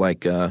come out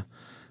like the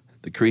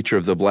creature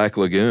of the Black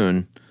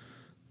Lagoon,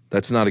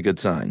 that's not a good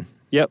sign.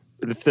 Yep.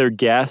 If they're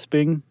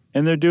gasping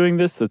and they're doing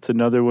this, that's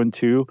another one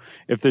too.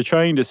 If they're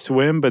trying to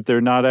swim but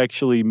they're not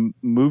actually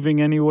moving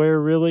anywhere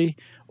really,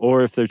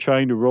 or if they're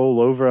trying to roll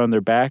over on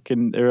their back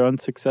and they're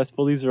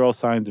unsuccessful, these are all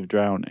signs of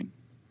drowning.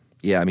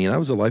 Yeah, I mean, I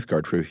was a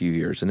lifeguard for a few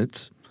years, and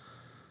it's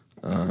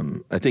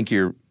I think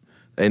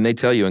and they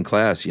tell you in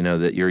class,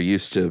 that you're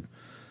used to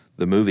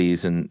the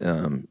movies,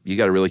 and you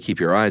got to really keep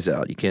your eyes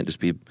out. You can't just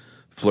be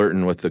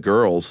flirting with the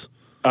girls.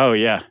 Oh,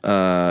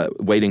 yeah.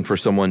 Waiting for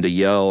someone to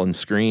yell and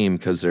scream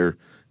because they're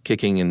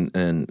kicking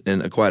in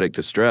aquatic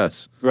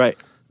distress. Right.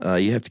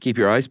 You have to keep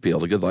your eyes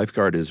peeled. A good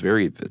lifeguard is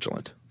very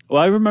vigilant.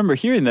 Well, I remember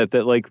hearing that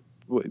like,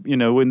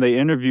 when they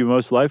interview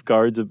most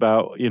lifeguards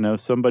about,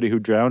 somebody who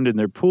drowned in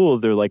their pool,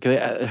 they're like,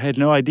 I had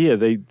no idea.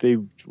 They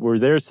were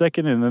there a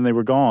second and then they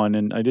were gone,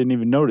 and I didn't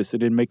even notice. It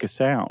didn't make a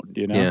sound,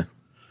 Yeah.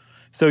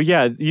 So,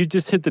 yeah, you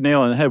just hit the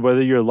nail on the head,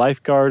 whether you're a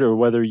lifeguard or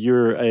whether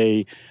you're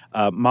a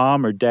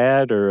mom or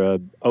dad or a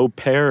au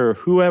pair or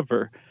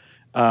whoever,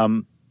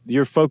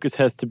 your focus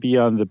has to be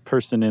on the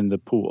person in the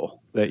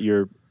pool that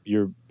you're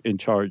in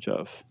charge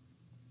of.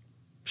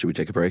 Should we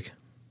take a break?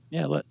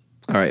 Yeah, let's.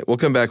 All right, we'll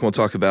come back and we'll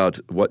talk about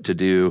what to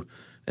do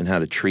and how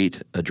to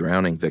treat a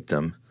drowning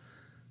victim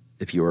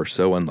if you are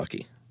so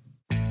unlucky.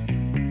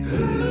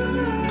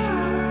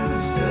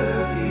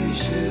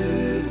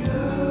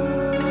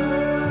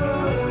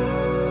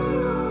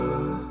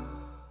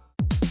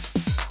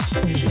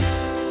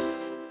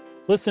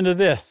 Listen to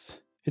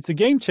this. It's a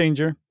game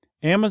changer.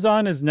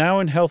 Amazon is now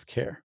in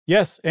healthcare.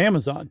 Yes,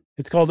 Amazon.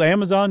 It's called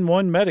Amazon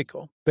One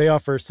Medical. They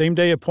offer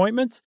same-day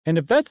appointments, and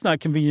if that's not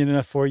convenient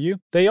enough for you,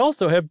 they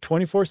also have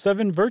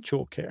 24/7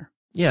 virtual care.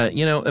 Yeah,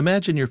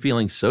 imagine you're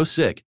feeling so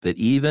sick that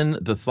even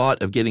the thought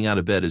of getting out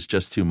of bed is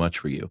just too much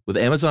for you. With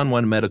Amazon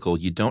One Medical,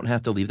 you don't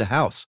have to leave the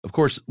house. Of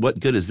course, what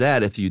good is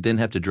that if you then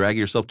have to drag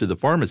yourself to the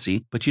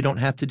pharmacy, but you don't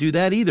have to do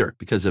that either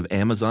because of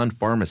Amazon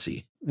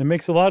Pharmacy. It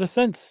makes a lot of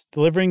sense.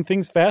 Delivering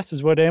things fast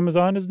is what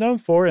Amazon is known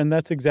for, and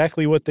that's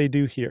exactly what they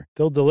do here.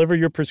 They'll deliver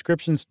your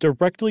prescriptions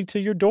directly to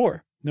your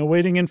door. No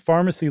waiting in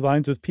pharmacy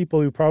lines with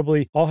people who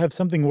probably all have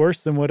something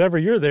worse than whatever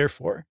you're there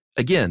for.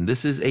 Again,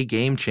 this is a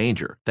game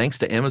changer. Thanks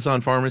to Amazon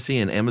Pharmacy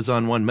and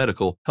Amazon One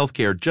Medical,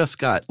 healthcare just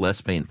got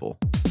less painful.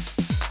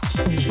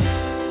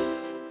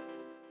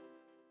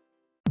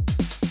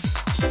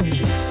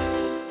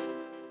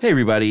 Hey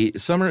everybody,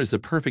 summer is the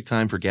perfect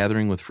time for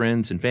gathering with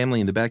friends and family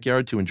in the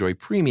backyard to enjoy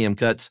premium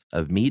cuts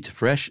of meat,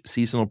 fresh,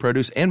 seasonal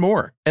produce, and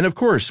more. And of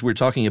course, we're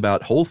talking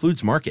about Whole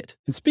Foods Market.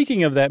 And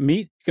speaking of that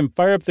meat, you can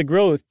fire up the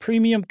grill with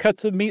premium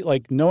cuts of meat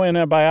like no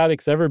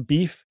antibiotics ever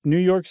beef New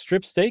York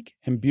strip steak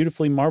and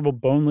beautifully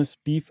marbled boneless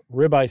beef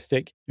ribeye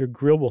steak. Your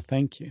grill will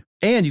thank you.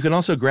 And you can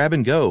also grab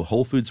and go.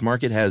 Whole Foods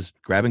Market has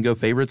grab and go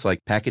favorites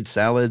like packaged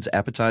salads,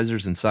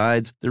 appetizers, and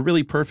sides. They're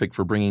really perfect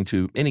for bringing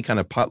to any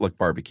kind of potluck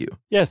barbecue.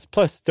 Yes,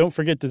 plus don't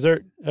forget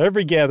dessert.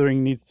 Every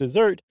gathering needs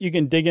dessert. You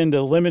can dig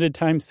into limited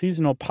time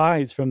seasonal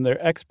pies from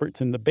their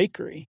experts in the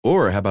bakery.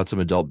 Or how about some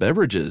adult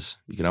beverages?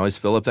 You can always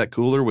fill up that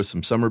cooler with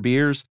some summer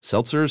beers,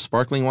 seltzers,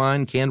 sparkling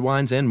wine, canned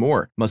wines, and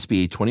more. Must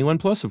be 21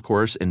 plus, of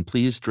course, and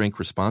please drink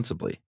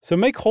responsibly. So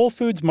make Whole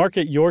Foods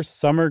Market your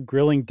summer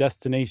grilling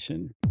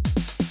destination.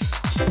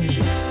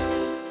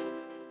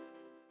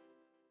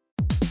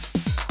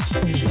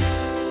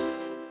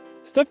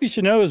 Stuff You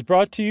Should Know is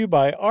brought to you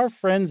by our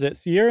friends at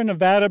Sierra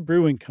Nevada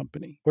Brewing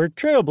Company, where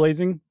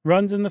trailblazing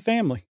runs in the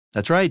family.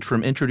 That's right,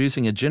 from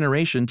introducing a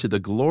generation to the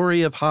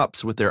glory of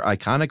hops with their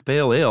iconic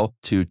pale ale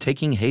to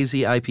taking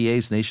hazy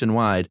IPAs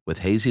nationwide with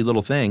Hazy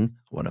Little Thing,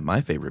 one of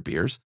my favorite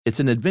beers. It's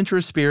an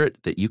adventurous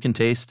spirit that you can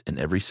taste in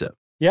every sip.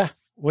 Yeah.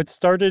 What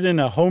started in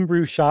a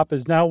homebrew shop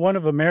is now one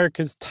of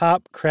America's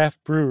top craft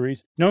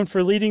breweries, known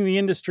for leading the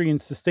industry in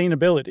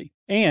sustainability.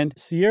 And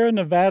Sierra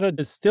Nevada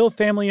is still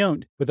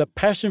family-owned, with a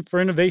passion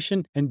for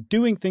innovation and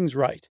doing things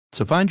right.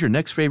 So find your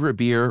next favorite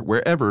beer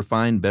wherever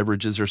fine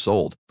beverages are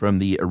sold, from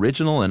the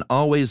original and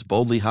always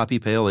boldly hoppy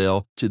pale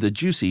ale to the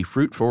juicy,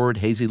 fruit-forward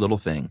Hazy Little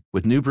Thing.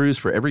 With new brews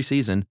for every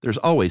season, there's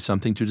always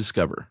something to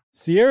discover.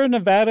 Sierra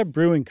Nevada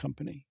Brewing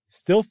Company,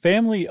 still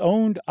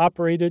family-owned,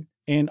 operated,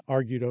 and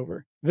argued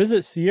over. Visit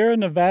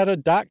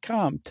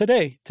sierranevada.com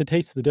today to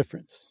taste the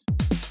difference.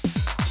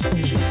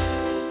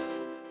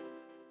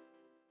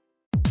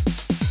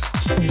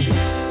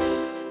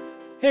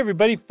 Hey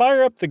everybody,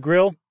 fire up the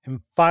grill and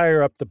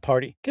fire up the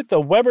party. Get the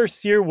Weber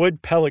Sear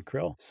Wood Pellet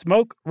Grill.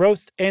 Smoke,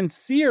 roast, and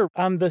sear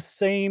on the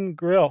same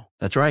grill.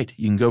 That's right.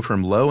 You can go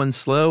from low and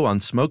slow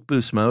on smoke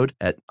boost mode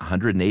at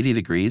 180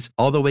 degrees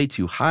all the way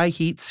to high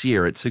heat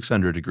sear at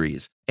 600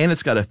 degrees. And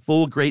it's got a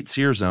full grate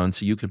sear zone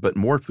so you can put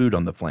more food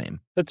on the flame.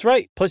 That's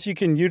right. Plus you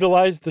can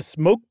utilize the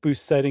smoke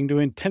boost setting to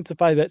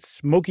intensify that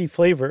smoky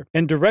flavor.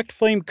 And direct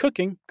flame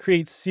cooking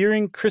creates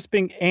searing,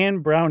 crisping,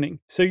 and browning.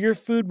 So your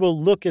food will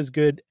look as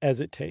good as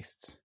it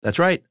tastes. That's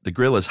right. The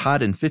grill is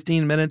hot in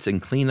 15 minutes and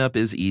cleanup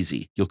is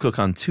easy. You'll cook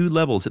on 2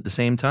 levels at the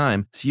same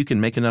time so you can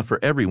make enough for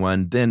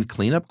everyone, then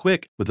clean up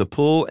quick with a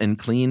pull and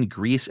clean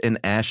grease and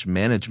ash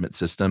management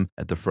system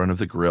at the front of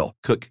the grill.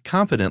 Cook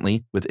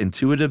confidently with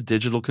intuitive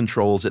digital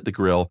controls at the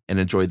grill and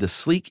enjoy the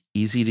sleek,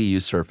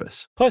 easy-to-use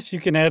surface. Plus, you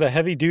can add a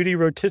heavy-duty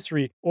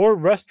rotisserie or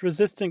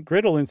rust-resistant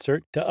griddle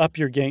insert to up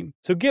your game.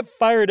 So get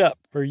fired up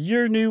for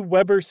your new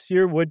Weber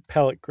Sear Wood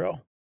Pellet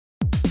Grill.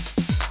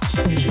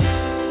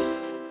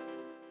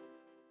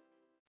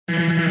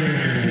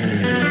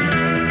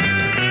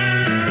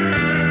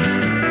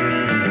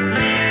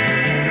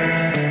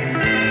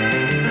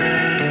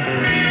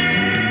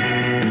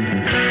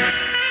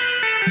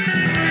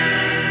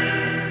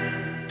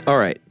 All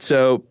right,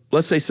 so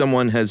let's say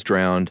someone has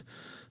drowned.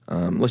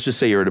 Let's just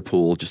say you're at a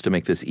pool, just to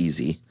make this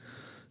easy,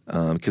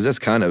 because that's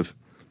kind of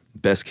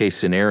best case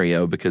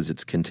scenario because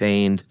it's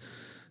contained.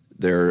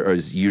 There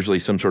is usually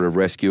some sort of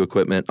rescue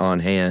equipment on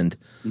hand.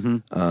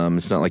 Mm-hmm.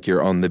 It's not like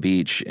you're on the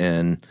beach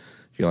and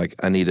you're like,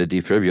 I need a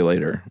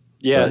defibrillator.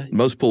 Yeah. But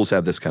most pools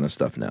have this kind of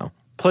stuff now.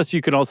 Plus,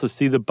 you can also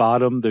see the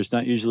bottom. There's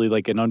not usually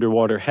like an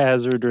underwater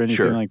hazard or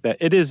anything like that.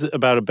 It is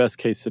about a best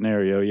case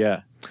scenario,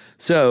 yeah.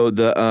 So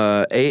the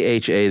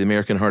AHA, the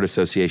American Heart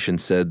Association,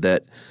 said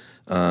that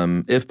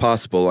if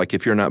possible, like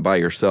if you're not by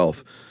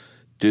yourself,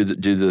 do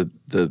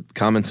the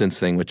common sense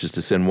thing, which is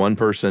to send one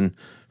person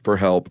for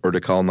help or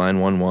to call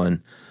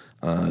 911.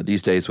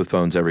 These days with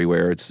phones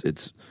everywhere,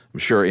 it's I'm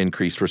sure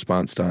increased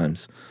response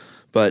times.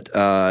 But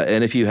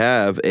and if you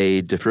have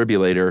a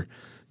defibrillator,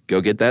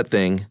 go get that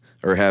thing.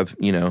 Or have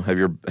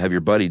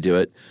your buddy do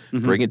it.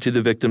 Mm-hmm. Bring it to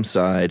the victim's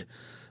side.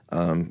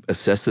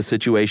 Assess the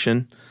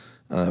situation.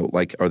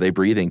 Like, are they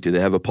breathing? Do they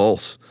have a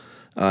pulse?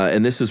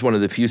 And this is one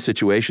of the few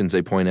situations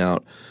they point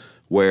out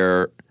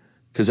where,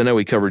 because I know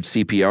we covered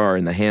CPR,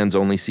 and the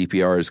hands-only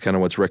CPR is kind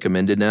of what's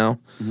recommended now.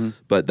 Mm-hmm.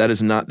 But that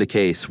is not the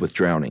case with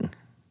drowning.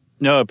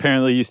 No,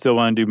 apparently you still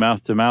want to do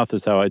mouth-to-mouth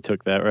is how I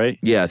took that, right?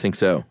 Yeah, I think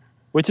so.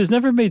 Which has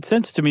never made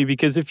sense to me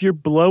because if you're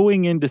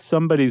blowing into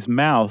somebody's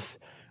mouth,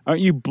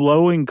 aren't you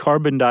blowing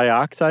carbon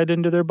dioxide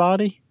into their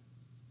body?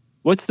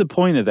 What's the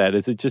point of that?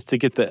 Is it just to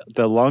get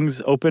the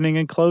lungs opening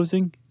and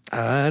closing?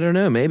 I don't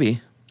know,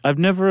 maybe. I've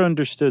never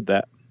understood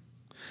that.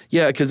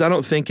 Yeah, because I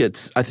don't think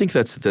I think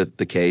that's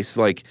the case.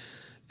 Like,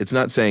 it's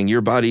not saying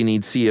your body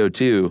needs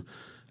CO2.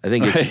 I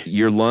think it's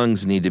your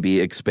lungs need to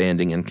be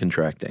expanding and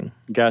contracting.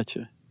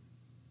 Gotcha.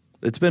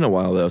 It's been a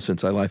while, though,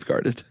 since I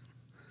lifeguarded.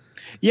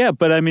 Yeah,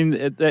 but I mean,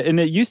 and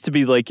it used to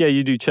be like, yeah,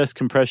 you do chest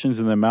compressions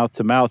and then mouth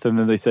to mouth, and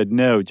then they said,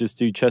 no, just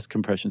do chest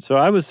compressions. So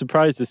I was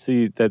surprised to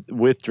see that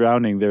with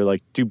drowning, they're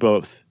like, do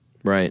both.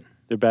 Right.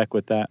 They're back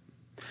with that.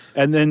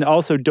 And then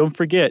also, don't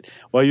forget,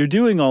 while you're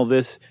doing all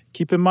this,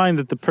 keep in mind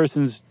that the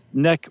person's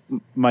neck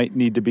might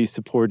need to be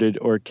supported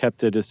or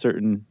kept at a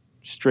certain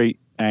straight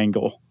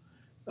angle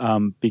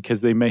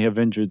because they may have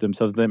injured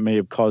themselves. That may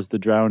have caused the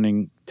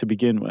drowning to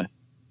begin with.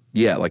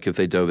 Yeah, like if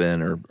they dove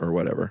in or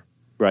whatever.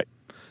 Right.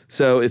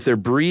 So if they're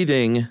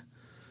breathing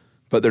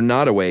but they're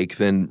not awake,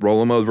 then roll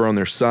them over on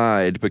their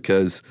side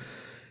because,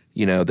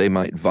 they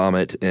might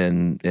vomit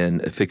and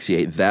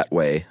asphyxiate that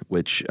way,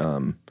 which,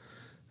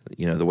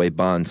 the way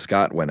Bon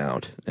Scott went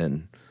out.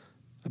 And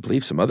I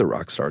believe some other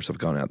rock stars have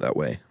gone out that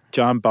way.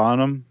 John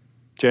Bonham,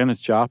 Janis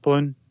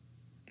Joplin.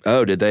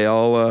 Oh, did they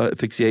all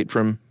asphyxiate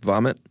from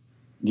vomit?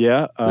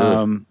 Yeah.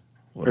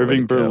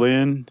 Irving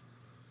Berlin.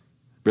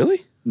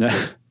 Really? No.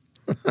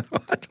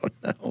 I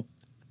don't know.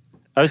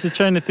 I was just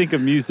trying to think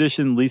of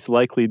musician least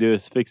likely to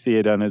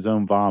asphyxiate on his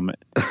own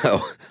vomit.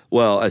 Oh,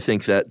 well, I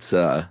think that's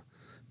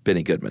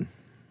Benny Goodman.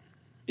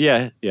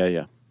 Yeah.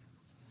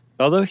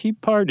 Although he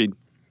partied.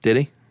 Did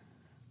he?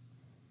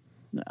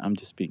 No, I'm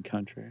just being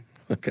contrary.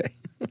 Okay.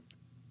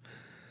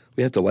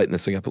 We have to lighten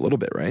this thing up a little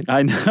bit, right?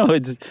 I know,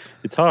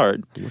 it's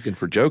hard. You're looking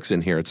for jokes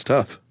in here. It's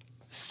tough.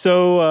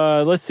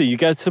 So let's see. You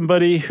got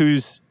somebody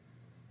who's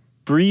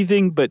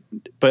breathing but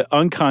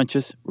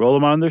unconscious. Roll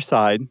them on their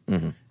side.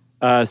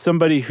 Mm-hmm.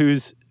 Somebody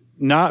who's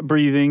not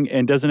breathing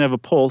and doesn't have a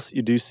pulse,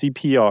 you do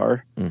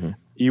CPR. Mm-hmm.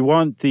 You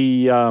want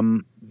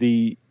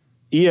the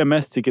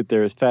EMS to get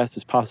there as fast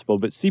as possible.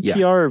 But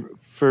CPR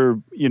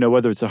for,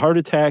 whether it's a heart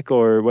attack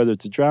or whether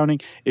it's a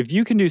drowning, if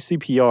you can do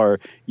CPR,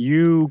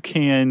 you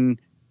can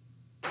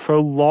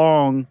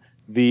prolong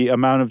the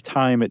amount of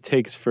time it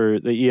takes for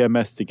the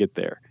EMS to get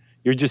there.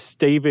 You're just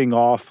staving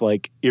off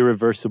like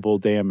irreversible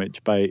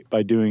damage by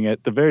doing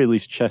at the very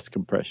least chest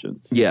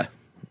compressions. Yeah,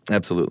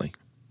 absolutely.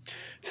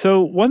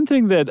 So one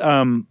thing that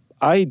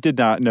I did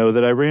not know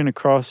that I ran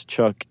across,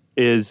 Chuck,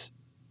 is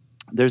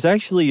there's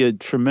actually a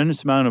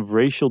tremendous amount of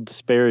racial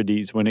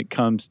disparities when it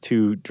comes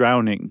to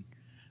drowning.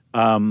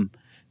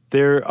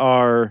 There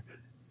are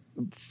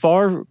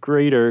far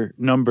greater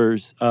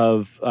numbers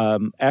of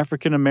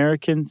African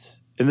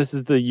Americans, and this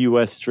is the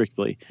U.S.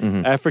 strictly,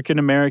 African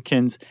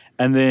Americans,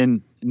 and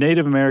then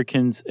Native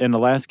Americans and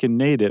Alaskan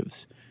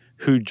Natives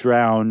who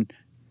drown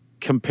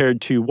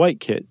compared to white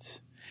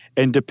kids.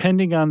 And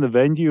depending on the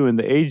venue and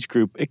the age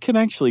group, it can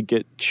actually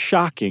get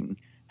shocking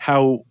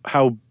how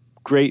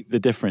great the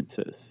difference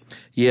is.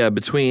 Yeah,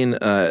 between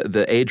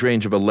the age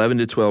range of 11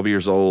 to 12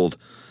 years old,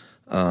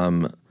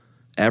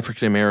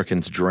 African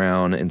Americans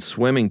drown in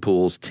swimming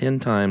pools 10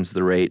 times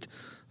the rate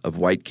of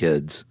white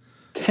kids.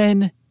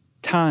 10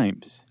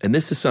 times. And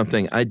this is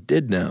something I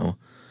did know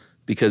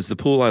because the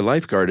pool I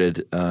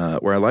lifeguarded,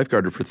 where I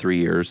lifeguarded for 3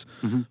 years,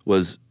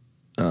 was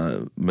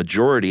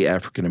majority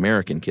African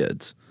American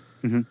kids.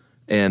 Mm-hmm.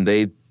 And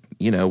they,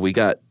 we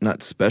got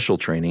not special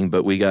training,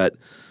 but we got,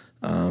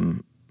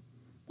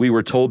 we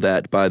were told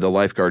that by the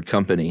lifeguard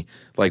company.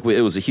 Like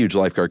it was a huge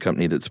lifeguard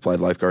company that supplied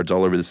lifeguards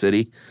all over the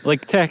city.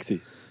 Like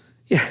taxis.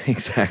 Yeah,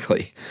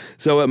 exactly.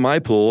 So at my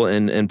pool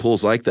and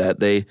pools like that,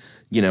 they,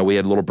 we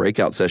had little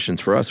breakout sessions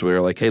for us. We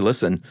were like, hey,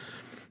 listen,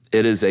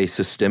 it is a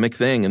systemic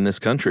thing in this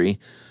country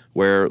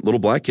where little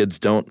black kids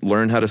don't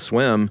learn how to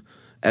swim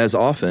as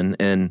often.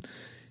 And,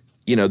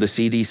 the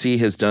CDC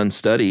has done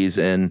studies,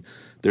 and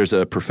there's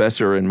a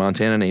professor in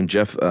Montana named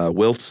Jeff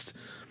Wiltz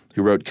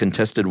who wrote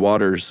Contested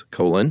Waters,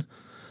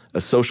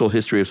 a social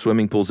history of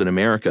swimming pools in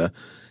America.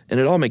 And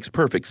it all makes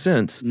perfect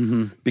sense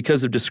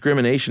because of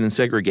discrimination and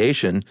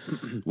segregation.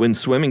 When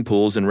swimming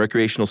pools and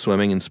recreational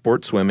swimming and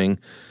sports swimming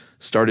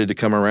started to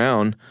come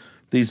around,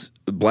 these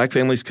black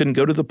families couldn't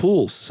go to the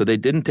pools, so they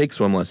didn't take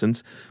swim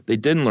lessons. They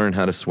didn't learn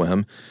how to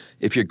swim.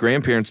 If your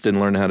grandparents didn't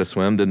learn how to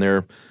swim, then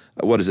they're,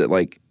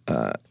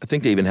 I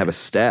think they even have a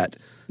stat.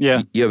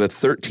 Yeah. You have a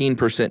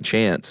 13%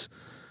 chance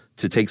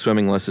to take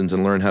swimming lessons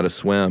and learn how to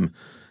swim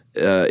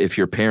if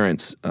your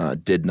parents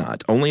did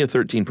not. Only a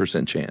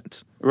 13%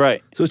 chance.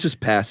 Right. So it's just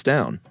passed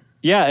down.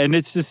 Yeah, and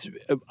it's just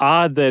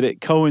odd that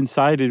it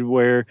coincided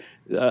where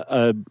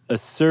a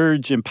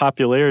surge in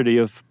popularity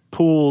of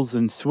pools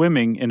and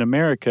swimming in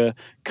America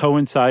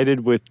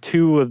coincided with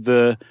two of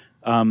the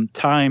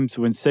times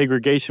when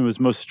segregation was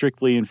most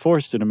strictly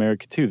enforced in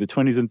America too, the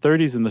 20s and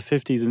 30s and the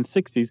 50s and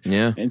 60s.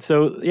 Yeah. And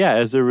so,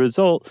 as a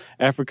result,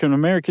 African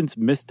Americans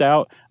missed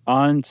out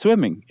on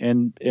swimming,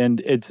 and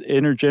it's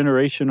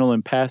intergenerational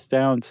and passed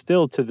down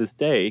still to this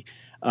day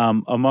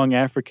among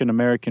African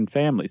American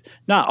families.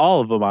 Not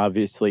all of them,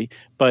 obviously,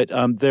 but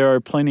there are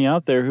plenty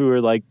out there who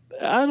are like,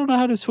 I don't know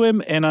how to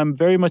swim, and I'm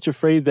very much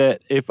afraid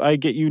that if I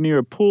get you near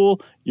a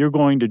pool, you're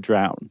going to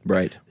drown.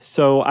 Right.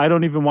 So I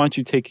don't even want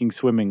you taking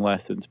swimming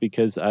lessons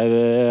because I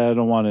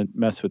don't want to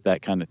mess with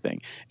that kind of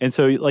thing. And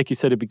so, like you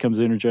said, it becomes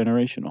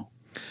intergenerational.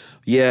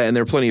 Yeah, and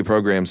there are plenty of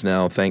programs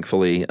now,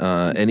 thankfully,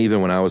 and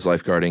even when I was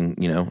lifeguarding,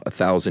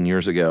 1,000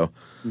 years ago,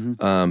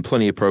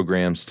 plenty of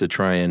programs to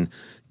try and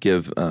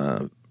give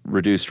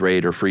reduced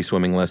rate or free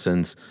swimming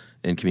lessons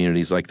in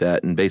communities like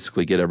that, and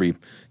basically get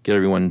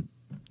everyone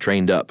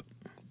trained up.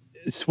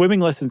 swimming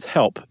lessons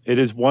help. It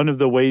is one of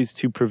the ways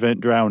to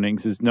prevent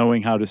drownings is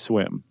knowing how to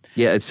swim.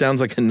 Yeah, it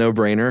sounds like a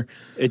no-brainer.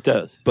 It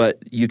does. But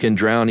you can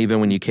drown even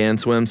when you can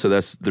swim, so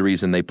that's the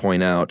reason they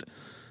point out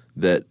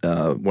that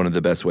one of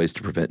the best ways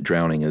to prevent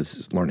drowning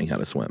is learning how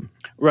to swim.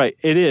 Right,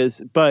 it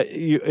is. But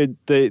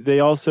they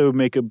also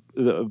make a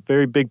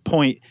very big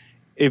point.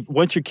 If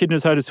once your kid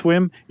knows how to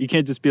swim, you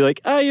can't just be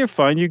like, you're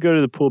fine. You go to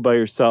the pool by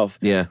yourself.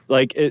 Yeah.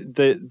 Like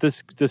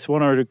this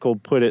one article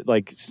put it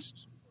like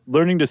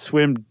learning to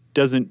swim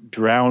doesn't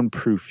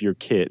drown-proof your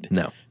kid.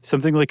 No.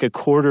 Something like a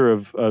quarter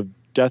of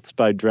deaths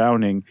by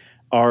drowning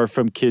are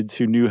from kids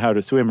who knew how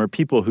to swim or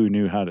people who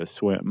knew how to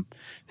swim.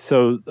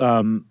 So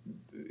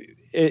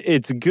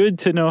it's good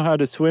to know how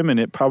to swim, and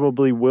it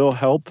probably will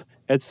help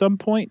at some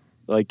point,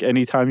 like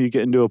anytime you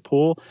get into a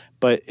pool,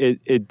 but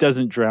it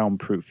doesn't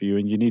drown-proof you,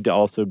 and you need to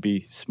also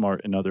be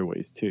smart in other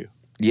ways too.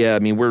 Yeah, I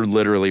mean, we're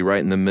literally right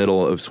in the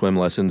middle of swim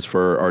lessons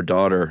for our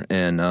daughter,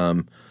 and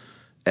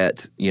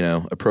at,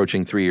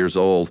 approaching 3 years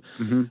old.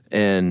 Mm-hmm.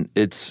 And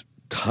it's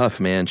tough,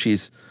 man. She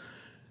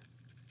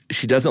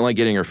doesn't like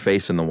getting her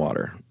face in the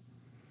water.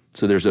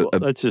 So there's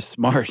that's just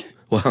smart.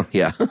 Well,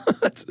 yeah,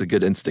 that's a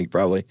good instinct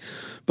probably.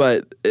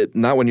 But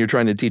not when you're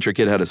trying to teach your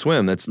kid how to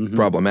swim. That's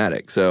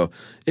problematic. So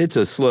it's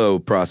a slow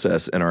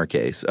process in our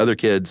case. Other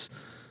kids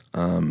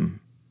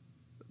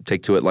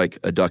take to it like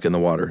a duck in the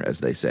water, as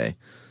they say.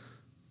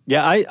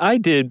 Yeah, I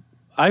did.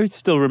 I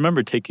still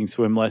remember taking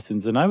swim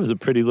lessons, and I was a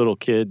pretty little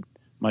kid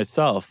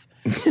myself.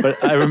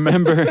 But I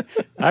remember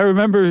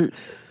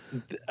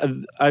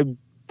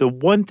the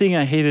one thing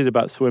I hated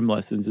about swim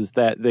lessons is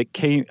that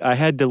I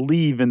had to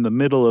leave in the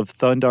middle of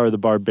Thundarr the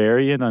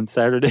Barbarian on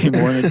Saturday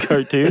morning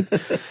cartoons.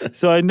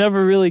 So I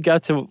never really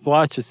got to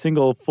watch a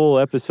single full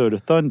episode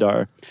of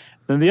Thundarr.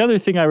 Then the other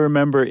thing I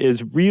remember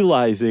is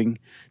realizing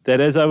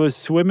that as I was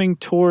swimming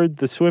toward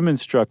the swim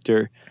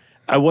instructor,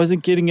 I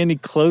wasn't getting any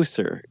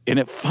closer. And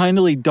it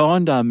finally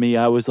dawned on me.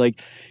 I was like,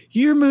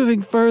 you're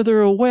moving further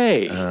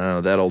away.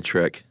 Oh, that old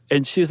trick.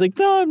 And she was like,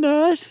 no, I'm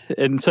not.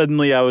 And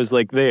suddenly I was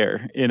like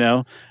there,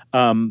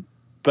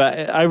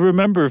 But I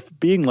remember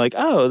being like,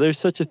 oh, there's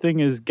such a thing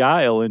as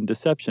guile and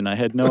deception. I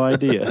had no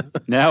idea.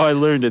 Now I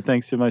learned it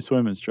thanks to my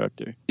swim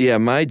instructor. Yeah,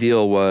 my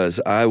deal was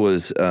I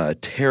was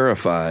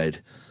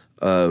terrified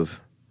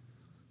of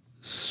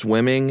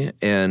swimming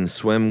and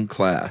swim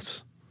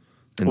class.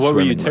 What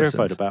were you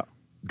terrified about?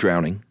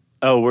 Drowning.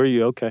 Oh, were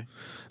you? Okay.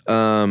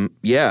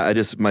 Yeah,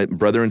 my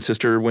brother and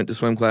sister went to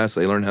swim class.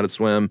 They learned how to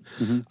swim.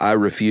 Mm-hmm. I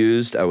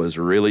refused. I was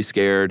really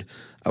scared.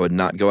 I would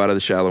not go out of the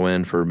shallow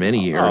end for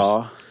many years.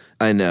 Aww.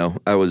 I know.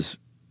 I was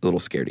a little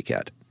scaredy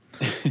cat.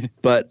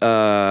 But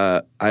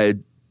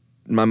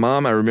my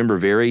mom, I remember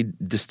very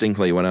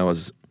distinctly when I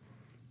was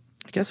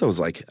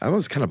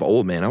kind of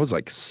old, man. I was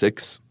like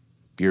 6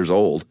 years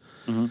old.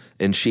 Mm-hmm.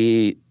 And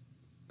she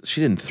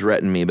didn't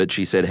threaten me, but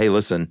she said, hey,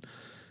 listen,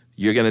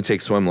 you're going to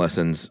take swim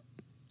lessons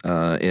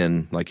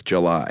in like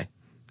July.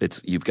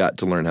 You've got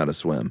to learn how to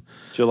swim.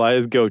 July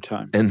is go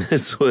time. And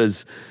this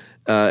was,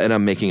 and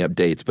I'm making up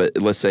dates, but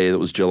let's say it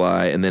was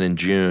July. And then in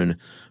June,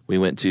 we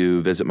went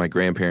to visit my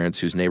grandparents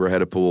whose neighbor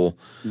had a pool.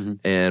 Mm-hmm.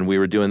 And we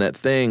were doing that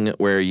thing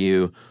where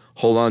you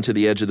hold on to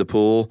the edge of the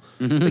pool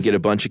and get a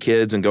bunch of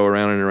kids and go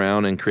around and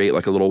around and create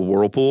like a little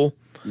whirlpool.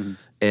 Mm-hmm.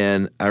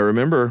 And I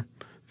remember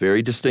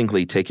very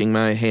distinctly taking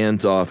my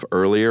hands off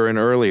earlier and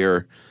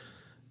earlier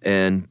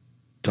and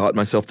taught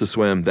myself to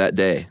swim that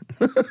day.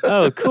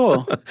 Oh,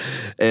 cool.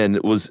 And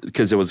it was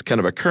because it was kind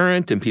of a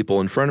current and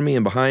people in front of me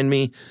and behind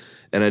me.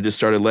 And I just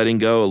started letting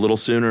go a little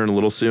sooner and a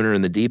little sooner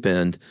in the deep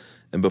end.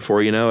 And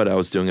before you know it, I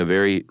was doing a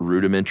very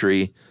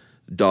rudimentary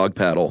dog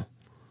paddle.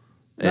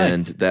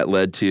 Nice. And that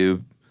led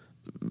to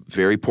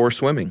very poor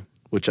swimming,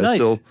 which I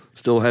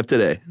still have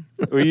today.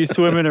 Were you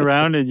swimming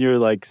around and you're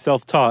like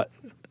self-taught?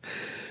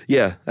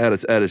 Yeah, I had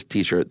a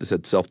T-shirt that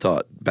said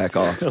self-taught, back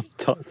off.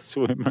 Self-taught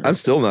swimmer. I'm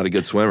still not a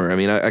good swimmer. I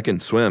mean, I can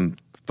swim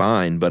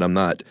fine, but I'm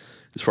not,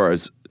 as far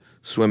as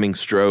swimming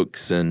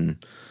strokes and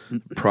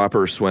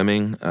proper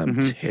swimming,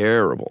 I'm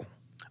terrible.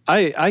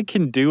 I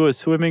can do a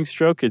swimming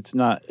stroke. It's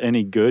not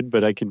any good,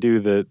 but I can do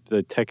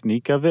the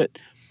technique of it.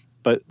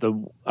 But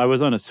I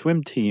was on a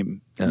swim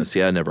team.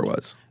 See, I never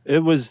was.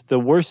 It was the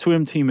worst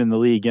swim team in the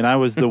league, and I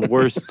was the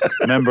worst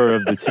member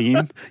of the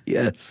team.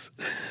 Yes.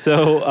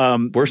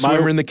 So worst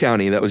swimmer in the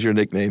county. That was your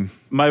nickname.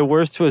 My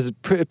worst was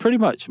pretty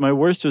much. My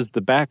worst was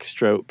the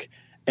backstroke,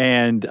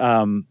 and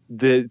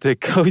the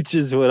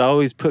coaches would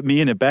always put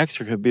me in a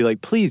backstroke and be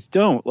like, "Please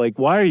don't! Like,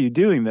 why are you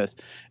doing this?"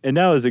 And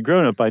now as a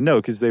grown up, I know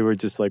because they were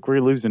just like,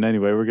 "We're losing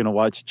anyway. We're going to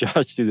watch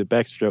Josh do the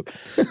backstroke."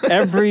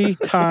 Every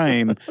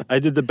time I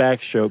did the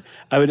backstroke,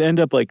 I would end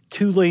up like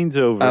 2 lanes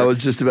over. I was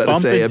just about to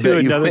say, I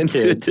bet you went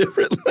to a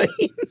different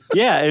lane.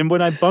 Yeah, and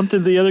when I bumped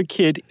into the other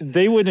kid,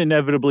 they would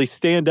inevitably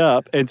stand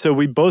up, and so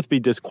we'd both be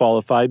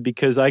disqualified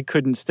because I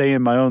couldn't stay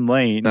in my own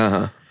lane.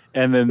 Uh-huh.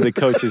 And then the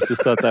coaches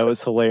just thought that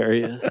was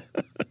hilarious.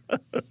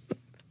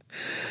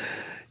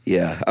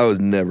 Yeah, I was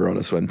never on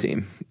a swim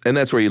team. And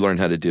that's where you learn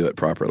how to do it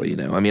properly,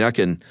 I mean, I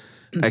can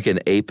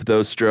ape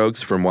those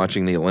strokes from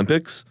watching the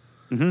Olympics,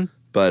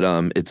 But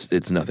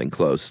it's nothing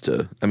close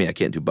to. I mean, I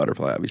can't do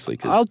butterfly obviously.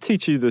 I'll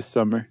teach you this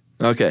summer.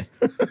 Okay.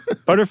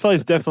 Butterfly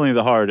is definitely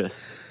the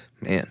hardest.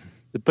 Man.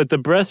 But the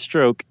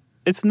breaststroke,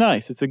 it's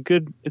nice. It's a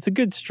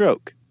good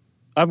stroke.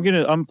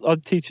 I'm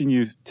teaching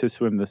you to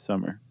swim this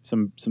summer.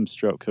 Some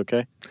strokes,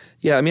 okay?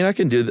 Yeah, I mean, I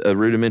can do a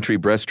rudimentary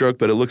breaststroke,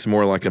 but it looks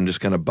more like I'm just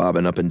kind of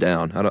bobbing up and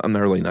down. I'm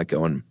really not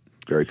going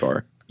very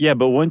far. Yeah,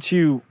 but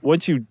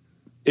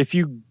if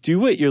you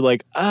do it, you're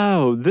like,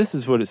 oh, this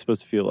is what it's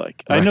supposed to feel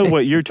like. Right. I know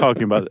what you're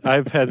talking about.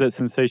 I've had that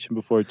sensation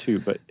before too,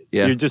 but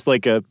you're just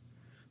like a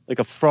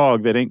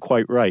frog that ain't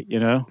quite right, you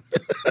know?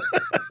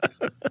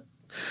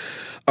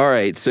 All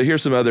right, so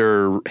here's some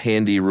other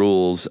handy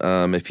rules.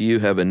 If you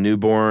have a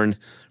newborn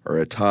or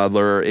a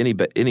toddler,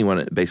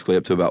 anyone basically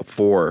up to about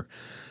 4,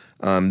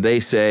 they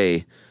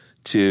say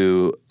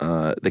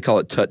they call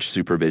it touch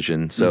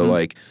supervision. So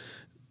like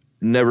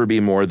never be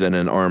more than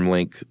an arm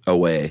length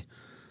away,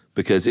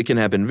 because it can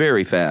happen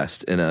very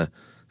fast in a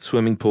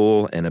swimming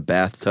pool and a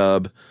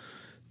bathtub.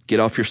 Get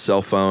off your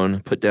cell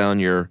phone, put down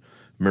your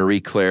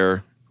Marie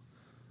Claire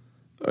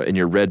and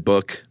your Red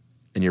Book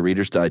and your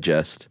Reader's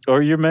Digest.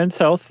 Or your Men's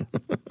Health.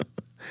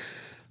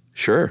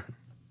 Sure.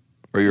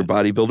 Or your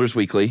Bodybuilders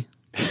Weekly.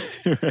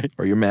 Right.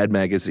 Or your Mad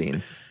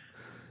Magazine.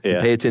 Yeah.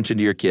 And pay attention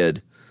to your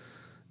kid.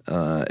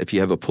 If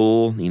you have a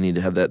pool, you need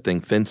to have that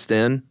thing fenced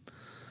in.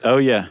 Oh,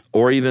 yeah.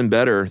 Or even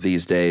better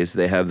these days,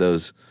 they have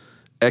those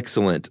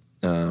excellent,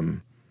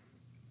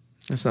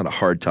 it's not a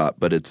hard top,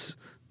 but it's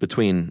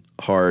between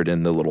hard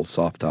and the little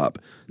soft top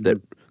that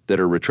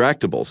are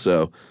retractable.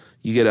 So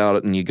you get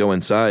out and you go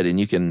inside and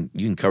you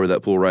can cover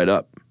that pool right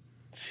up.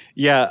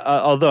 Yeah,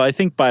 although I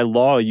think by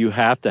law you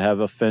have to have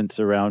a fence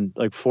around,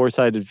 like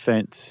 4-sided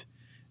fence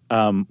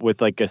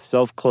with like a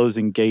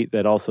self-closing gate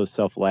that also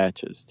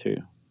self-latches too.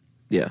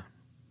 Yeah.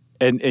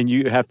 And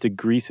you have to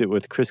grease it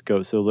with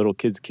Crisco so little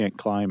kids can't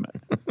climb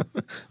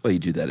it. Well, you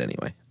do that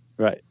anyway.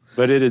 Right.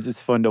 But it's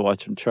fun to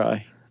watch them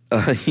try.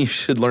 You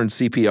should learn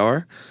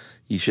CPR.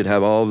 You should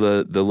have all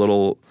the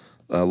little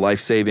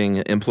life-saving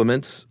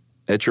implements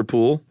at your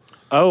pool.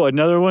 Oh,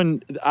 another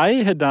one. I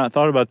had not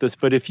thought about this,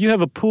 but if you have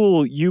a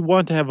pool, you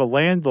want to have a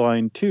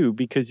landline too,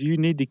 because you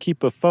need to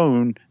keep a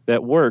phone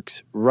that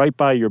works right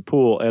by your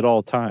pool at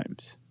all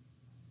times.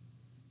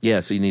 Yeah,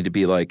 so you need to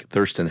be like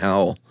Thurston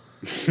Howell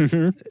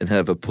and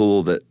have a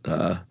pool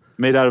that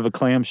made out of a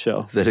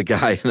clamshell that a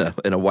guy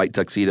in a white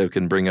tuxedo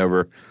can bring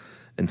over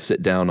and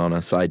sit down on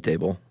a side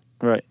table.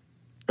 Right.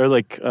 Or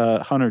like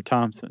Hunter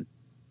Thompson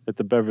at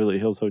the Beverly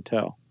Hills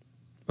Hotel.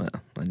 Well,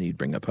 I need to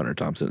bring up Hunter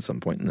Thompson at some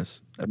point in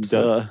this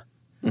episode. Duh.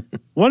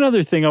 One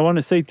other thing I want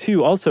to say,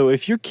 too, also,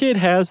 if your kid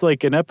has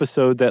like an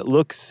episode that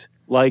looks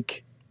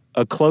like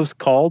a close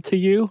call to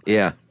you,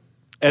 yeah,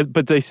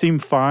 but they seem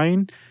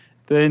fine,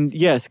 then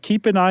yes,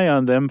 keep an eye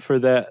on them for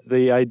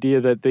the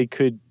idea that they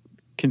could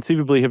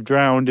conceivably have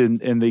drowned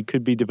and they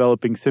could be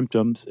developing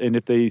symptoms. And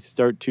if they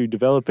start to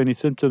develop any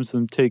symptoms,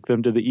 then take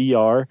them to the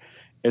ER,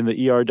 and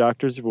the ER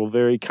doctors will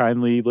very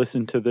kindly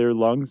listen to their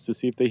lungs to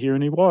see if they hear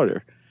any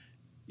water.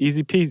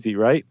 Easy peasy,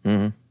 right?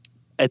 Mm-hmm.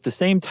 At the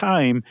same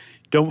time,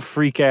 don't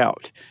freak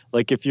out.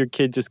 Like if your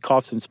kid just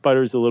coughs and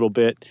sputters a little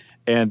bit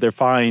and they're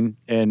fine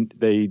and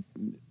they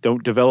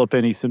don't develop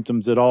any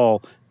symptoms at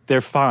all, they're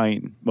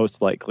fine,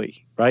 most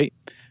likely, right?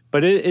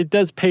 But it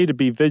does pay to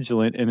be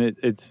vigilant, and it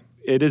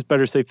is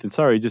better safe than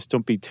sorry. Just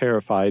don't be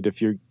terrified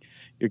if your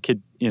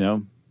kid,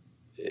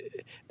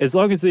 as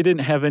long as they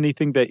didn't have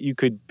anything that you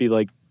could be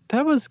like,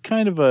 that was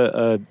kind of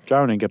a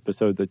drowning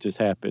episode that just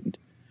happened.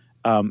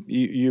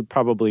 You're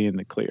probably in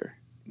the clear.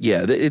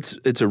 Yeah,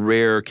 it's a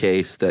rare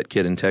case, that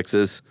kid in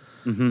Texas,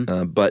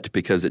 but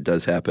because it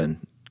does happen,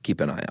 keep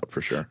an eye out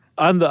for sure.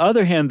 On the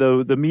other hand,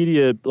 though, the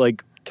media,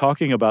 like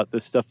talking about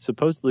this stuff,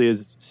 supposedly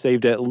has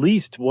saved at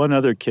least one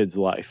other kid's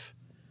life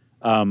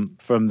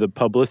from the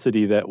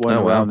publicity that went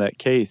around that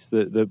case.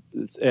 It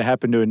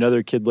happened to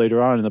another kid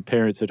later on, and the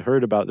parents had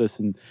heard about this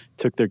and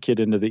took their kid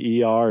into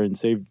the ER and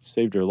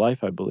saved her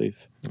life, I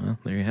believe. Well,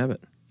 there you have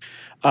it.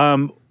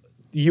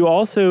 You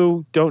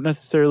also don't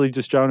necessarily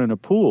just drown in a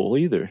pool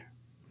either.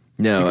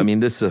 No, I mean,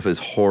 this stuff is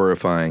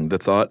horrifying. The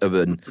thought of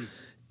an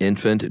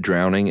infant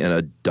drowning in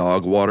a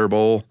dog water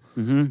bowl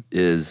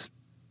is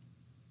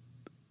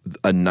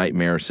a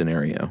nightmare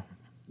scenario.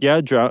 Yeah,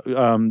 dog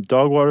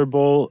water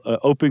bowl,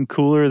 open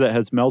cooler that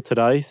has melted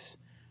ice,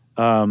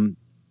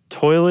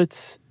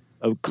 toilets,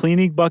 a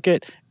cleaning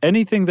bucket,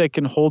 anything that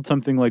can hold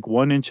something like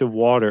 1 inch of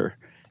water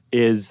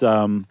is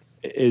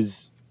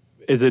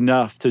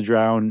enough to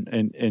drown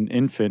an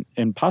infant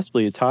and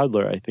possibly a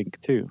toddler, I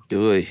think, too.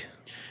 Oy.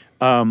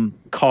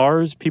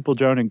 Cars, people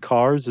drown in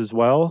cars as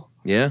well.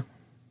 Yeah.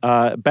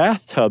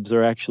 Bathtubs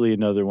are actually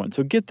another one.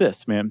 So get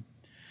this, man.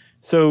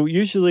 So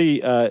usually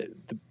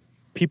the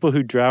people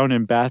who drown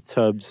in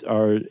bathtubs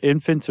are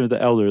infants or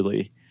the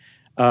elderly.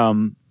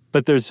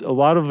 But there's a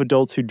lot of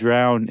adults who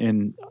drown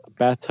in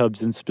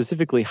bathtubs, and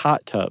specifically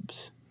hot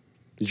tubs.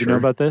 Did you know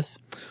about this?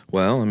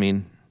 Well, I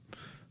mean,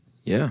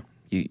 yeah.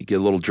 You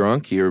get a little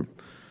drunk, you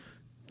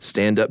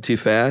stand up too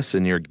fast,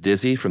 and you're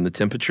dizzy from the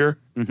temperature.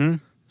 Mm-hmm.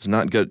 It's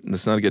not good.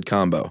 It's not a good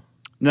combo.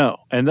 No,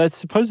 and that's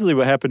supposedly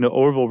what happened to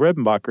Orville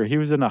Redenbacher. He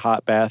was in a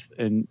hot bath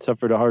and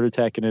suffered a heart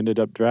attack and ended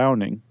up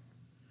drowning.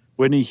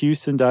 Whitney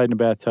Houston died in a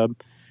bathtub.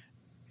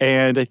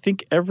 And I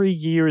think every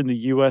year in the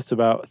U.S.,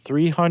 about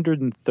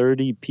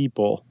 330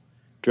 people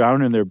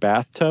drown in their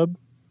bathtub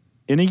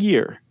in a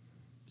year.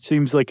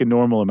 Seems like a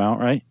normal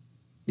amount, right?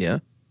 Yeah.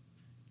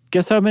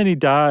 Guess how many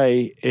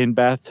die in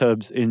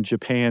bathtubs in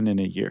Japan in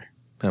a year?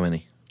 How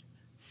many?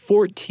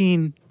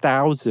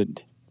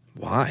 14,000.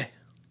 Why?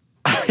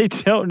 I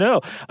don't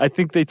know. I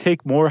think they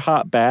take more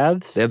hot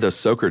baths. They have those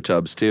soaker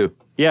tubs too.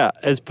 Yeah,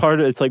 it's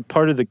like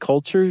part of the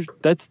culture.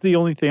 That's the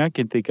only thing I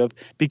can think of,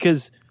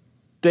 because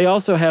they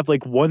also have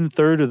like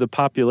 1/3 of the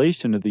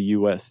population of the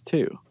U.S.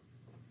 too.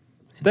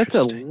 That's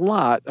a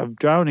lot of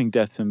drowning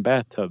deaths in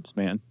bathtubs,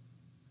 man.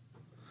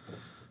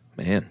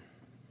 Man.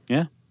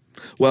 Yeah.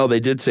 Well, they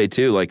did say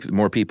too, like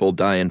more people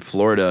die in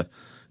Florida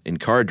in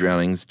car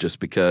drownings just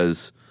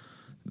because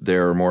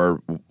there are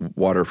more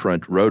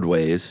waterfront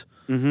roadways.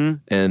 Mm-hmm.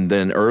 And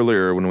then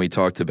earlier when we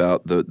talked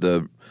about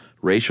the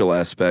racial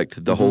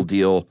aspect, the whole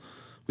deal,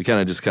 we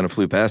kind of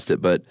flew past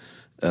it, but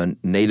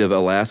Native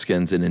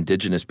Alaskans and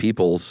indigenous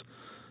peoples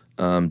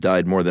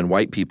died more than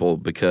white people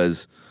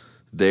because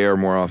they are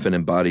more often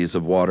in bodies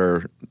of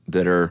water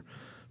that are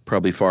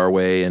probably far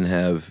away and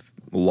have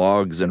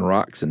logs and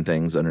rocks and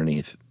things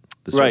underneath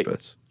the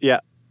surface.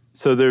 Yeah.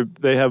 So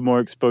they have more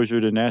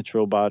exposure to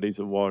natural bodies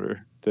of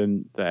water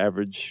than the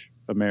average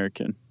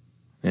American.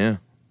 Yeah.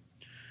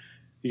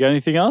 You got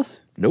anything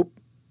else? Nope.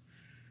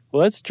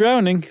 Well, that's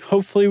drowning.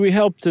 Hopefully we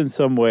helped in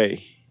some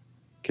way,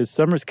 because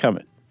summer's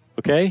coming,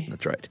 okay?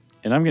 That's right.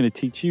 And I'm going to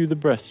teach you the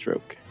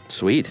breaststroke.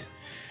 Sweet.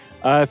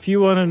 If you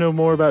want to know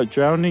more about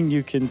drowning,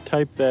 you can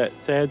type that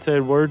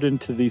sad word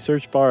into the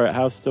search bar at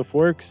How Stuff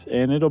Works,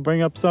 and it'll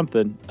bring up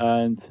something.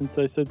 And since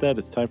I said that,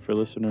 it's time for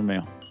listener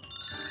mail.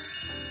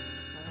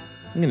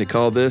 I'm going to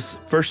call this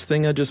first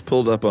thing I just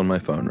pulled up on my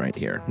phone right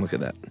here. Look at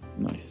that.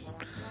 Nice.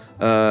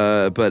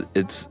 But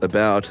it's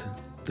about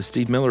the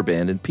Steve Miller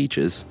Band and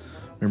Peaches.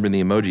 Remember in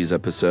the Emojis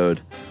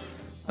episode,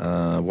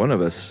 one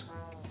of us,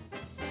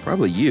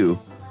 probably you.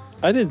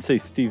 I didn't say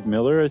Steve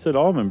Miller. I said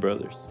Allman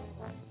Brothers.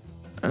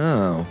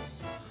 Oh.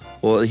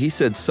 Well, he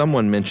said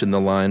someone mentioned the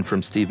line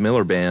from Steve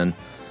Miller Band,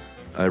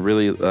 I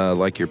really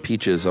like your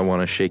peaches, I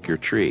want to shake your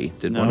tree.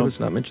 Did one of us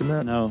not mention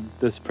that? No,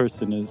 this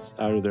person is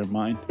out of their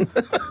mind.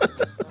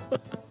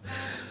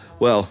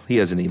 Well, he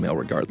has an email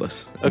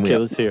regardless. Okay,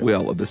 let's hear it. We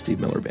all love the Steve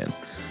Miller Band.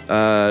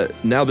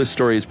 Now this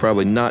story is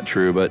probably not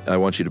true, but I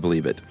want you to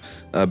believe it.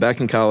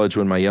 Back in college,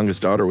 when my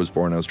youngest daughter was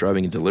born, I was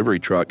driving a delivery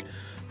truck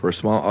for a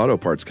small auto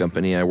parts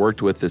company. I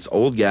worked with this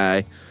old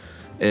guy,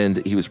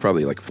 and he was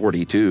probably like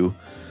 42.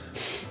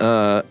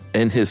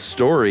 And his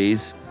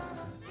stories,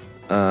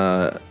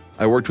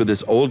 I worked with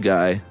this old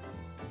guy.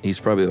 He's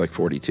probably like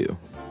 42.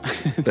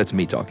 That's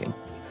me talking.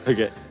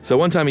 Okay. So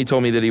one time he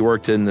told me that he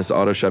worked in this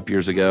auto shop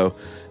years ago,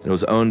 and it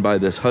was owned by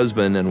this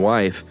husband and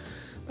wife,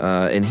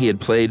 and he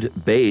had played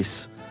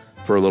bass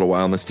for a little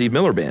while in the Steve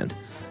Miller Band,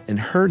 and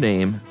her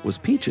name was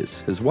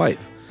Peaches, his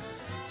wife.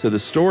 So the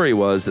story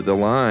was that the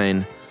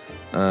line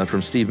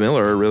from Steve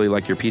Miller, really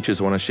like your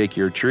peaches, want to shake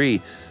your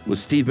tree,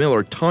 was Steve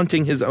Miller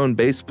taunting his own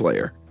bass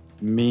player.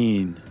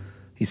 Mean.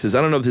 He says,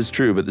 I don't know if this is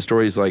true, but the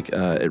story's like,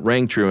 it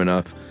rang true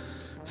enough.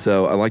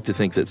 So I like to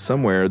think that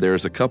somewhere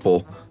there's a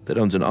couple that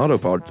owns an auto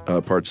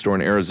parts store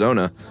in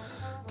Arizona,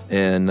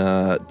 and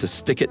to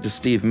stick it to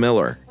Steve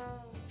Miller.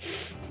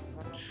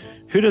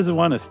 Who doesn't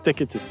want to stick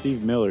it to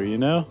Steve Miller, you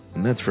know?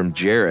 And that's from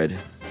Jared.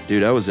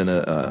 Dude, I was in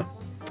the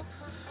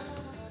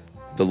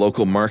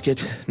local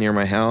market near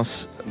my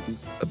house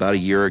about a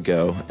year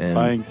ago. And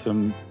buying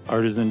some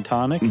artisan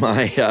tonic?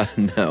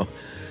 No.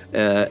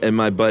 And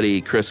my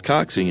buddy Chris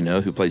Cox, who you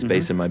know, who plays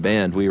bass in my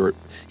band,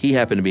 he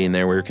happened to be in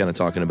there. We were kind of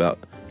talking about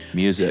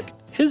music.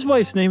 His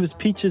wife's name is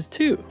Peaches,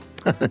 too.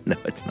 No,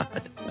 it's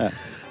not.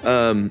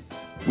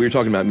 We were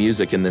talking about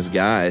music, and this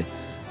guy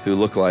who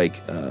looked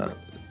like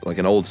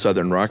an old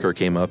Southern rocker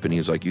came up, and he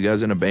was like, you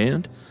guys in a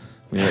band?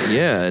 We were like,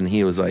 yeah. And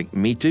he was like,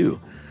 me too.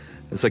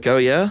 It's like, oh,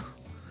 yeah?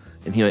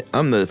 And he like,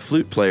 I'm the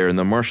flute player in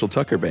the Marshall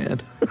Tucker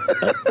Band.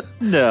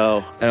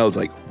 No. And I was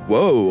like,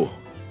 whoa.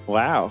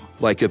 Wow.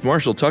 Like, if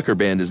Marshall Tucker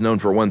Band is known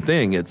for one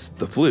thing, it's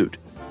the flute.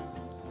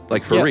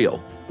 Like, for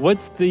real.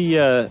 What's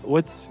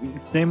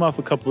name off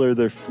a couple of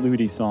their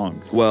fluty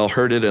songs? Well,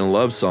 Heard It in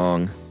Love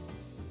Song,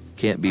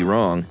 Can't Be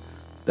Wrong.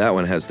 That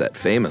one has that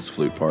famous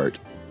flute part.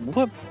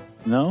 What?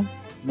 No.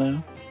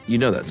 You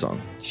know that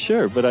song.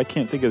 Sure, but I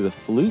can't think of the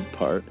flute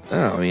part.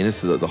 Oh, I mean,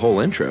 it's the whole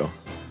intro.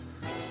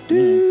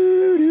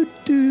 Do do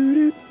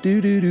do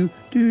do do do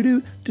do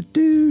do do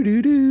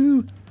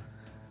do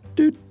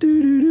do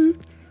do do.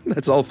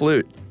 That's all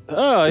flute.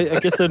 Oh, I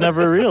guess I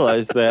never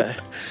realized that.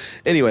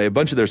 Anyway, a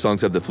bunch of their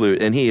songs have the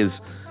flute, and he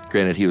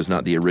was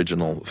not the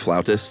original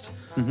flautist.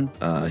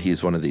 Mm-hmm.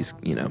 He's one of these,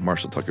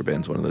 Marshall Tucker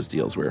Band's one of those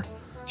deals where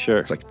sure,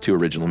 it's like two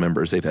original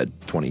members. They've had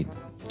 20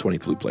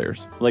 flute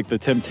players. Like the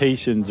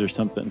Temptations or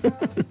something.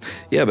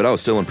 Yeah, but I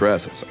was still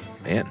impressed. I was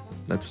like, man,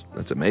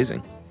 that's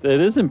amazing. That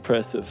is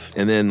impressive.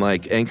 And then,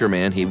 like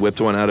Anchorman, he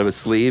whipped one out of his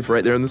sleeve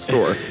right there in the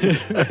store.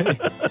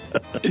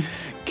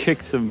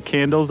 Kicked some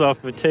candles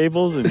off of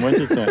tables and went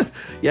to town.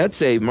 Yeah, I'd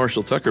say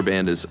Marshall Tucker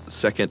Band is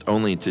second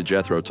only to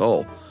Jethro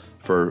Tull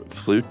for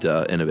flute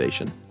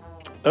innovation.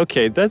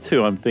 Okay, that's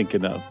who I'm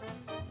thinking of.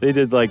 They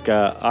did like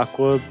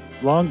Aqua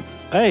Long.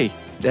 Hey,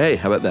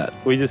 how about that?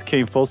 We just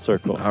came full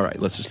circle. All right,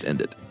 let's just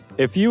end it.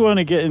 If you want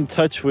to get in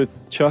touch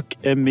with Chuck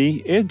and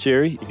me and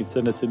Jerry, you can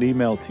send us an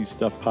email to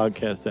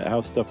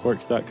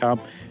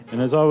stuffpodcast@howstuffworks.com.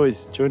 And as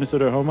always, join us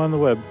at our home on the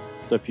web,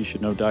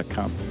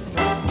 stuffyoushouldknow.com.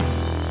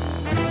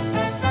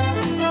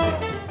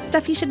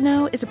 Stuff You Should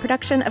Know is a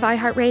production of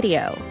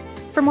iHeartRadio.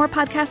 For more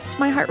podcasts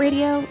from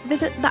iHeartRadio,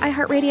 visit the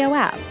iHeartRadio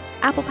app,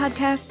 Apple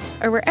Podcasts,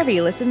 or wherever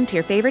you listen to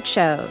your favorite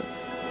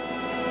shows.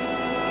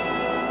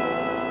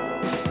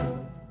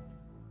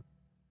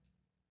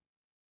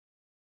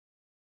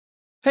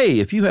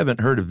 Hey, if you haven't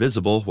heard of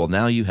Visible, well,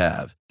 now you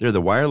have. They're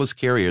the wireless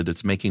carrier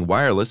that's making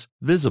wireless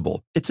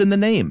visible. It's in the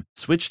name.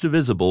 Switch to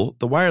Visible,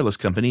 the wireless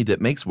company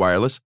that makes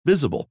wireless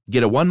visible.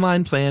 Get a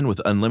one-line plan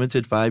with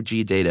unlimited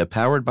 5G data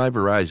powered by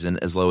Verizon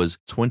as low as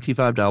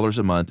 $25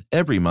 a month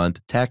every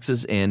month,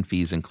 taxes and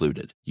fees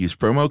included. Use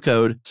promo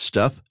code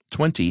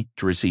STUFF20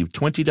 to receive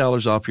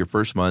 $20 off your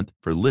first month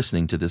for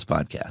listening to this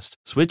podcast.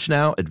 Switch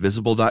now at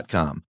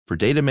Visible.com. For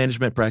data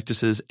management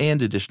practices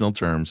and additional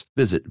terms,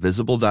 visit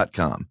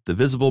Visible.com. The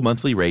Visible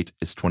monthly rate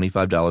is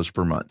 $25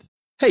 per month.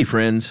 Hey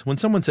friends, when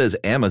someone says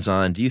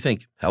Amazon, do you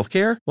think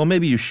healthcare? Well,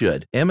 maybe you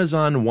should.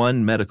 Amazon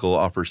One Medical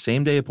offers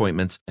same-day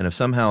appointments, and if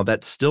somehow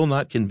that's still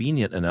not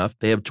convenient enough,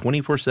 they have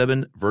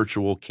 24/7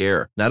 virtual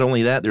care. Not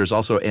only that, there's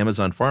also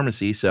Amazon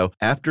Pharmacy, so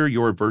after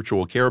your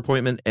virtual care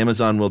appointment,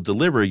 Amazon will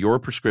deliver your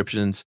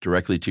prescriptions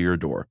directly to your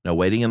door. No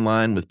waiting in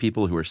line with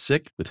people who are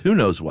sick with who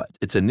knows what.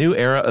 It's a new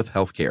era of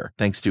healthcare.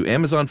 Thanks to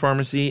Amazon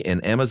Pharmacy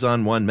and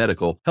Amazon One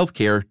Medical,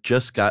 healthcare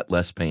just got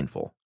less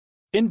painful.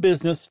 In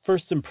business,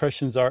 first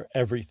impressions are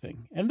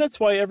everything, and that's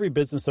why every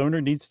business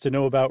owner needs to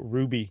know about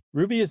Ruby.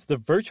 Ruby is the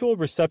virtual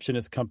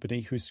receptionist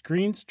company who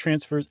screens,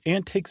 transfers,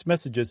 and takes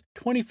messages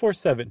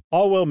 24/7,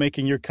 all while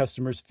making your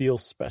customers feel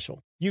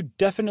special. You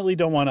definitely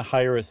don't want to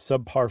hire a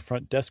subpar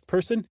front desk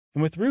person,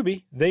 and with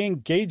Ruby, they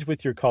engage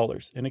with your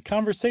callers in a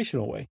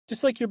conversational way,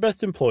 just like your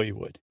best employee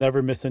would.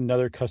 Never miss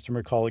another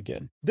customer call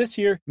again. This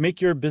year,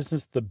 make your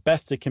business the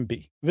best it can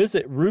be.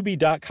 Visit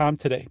Ruby.com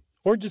today.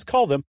 Or just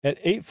call them at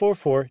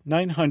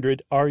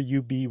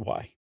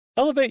 844-900-RUBY.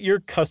 Elevate your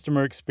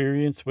customer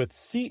experience with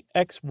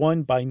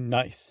CX1 by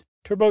NICE.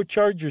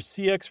 Turbocharge your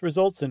CX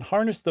results and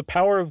harness the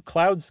power of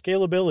cloud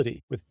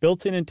scalability with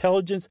built-in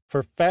intelligence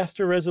for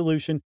faster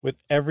resolution with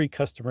every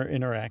customer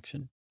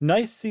interaction.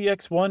 NICE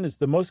CX1 is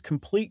the most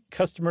complete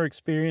customer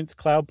experience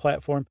cloud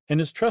platform and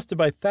is trusted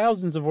by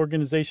thousands of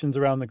organizations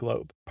around the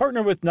globe.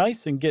 Partner with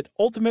NICE and get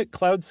ultimate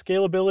cloud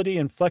scalability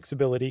and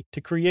flexibility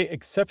to create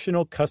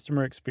exceptional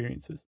customer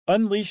experiences.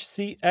 Unleash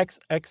CX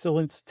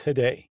excellence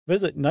today.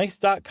 Visit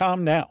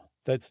NICE.com now.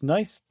 That's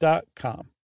NICE.com.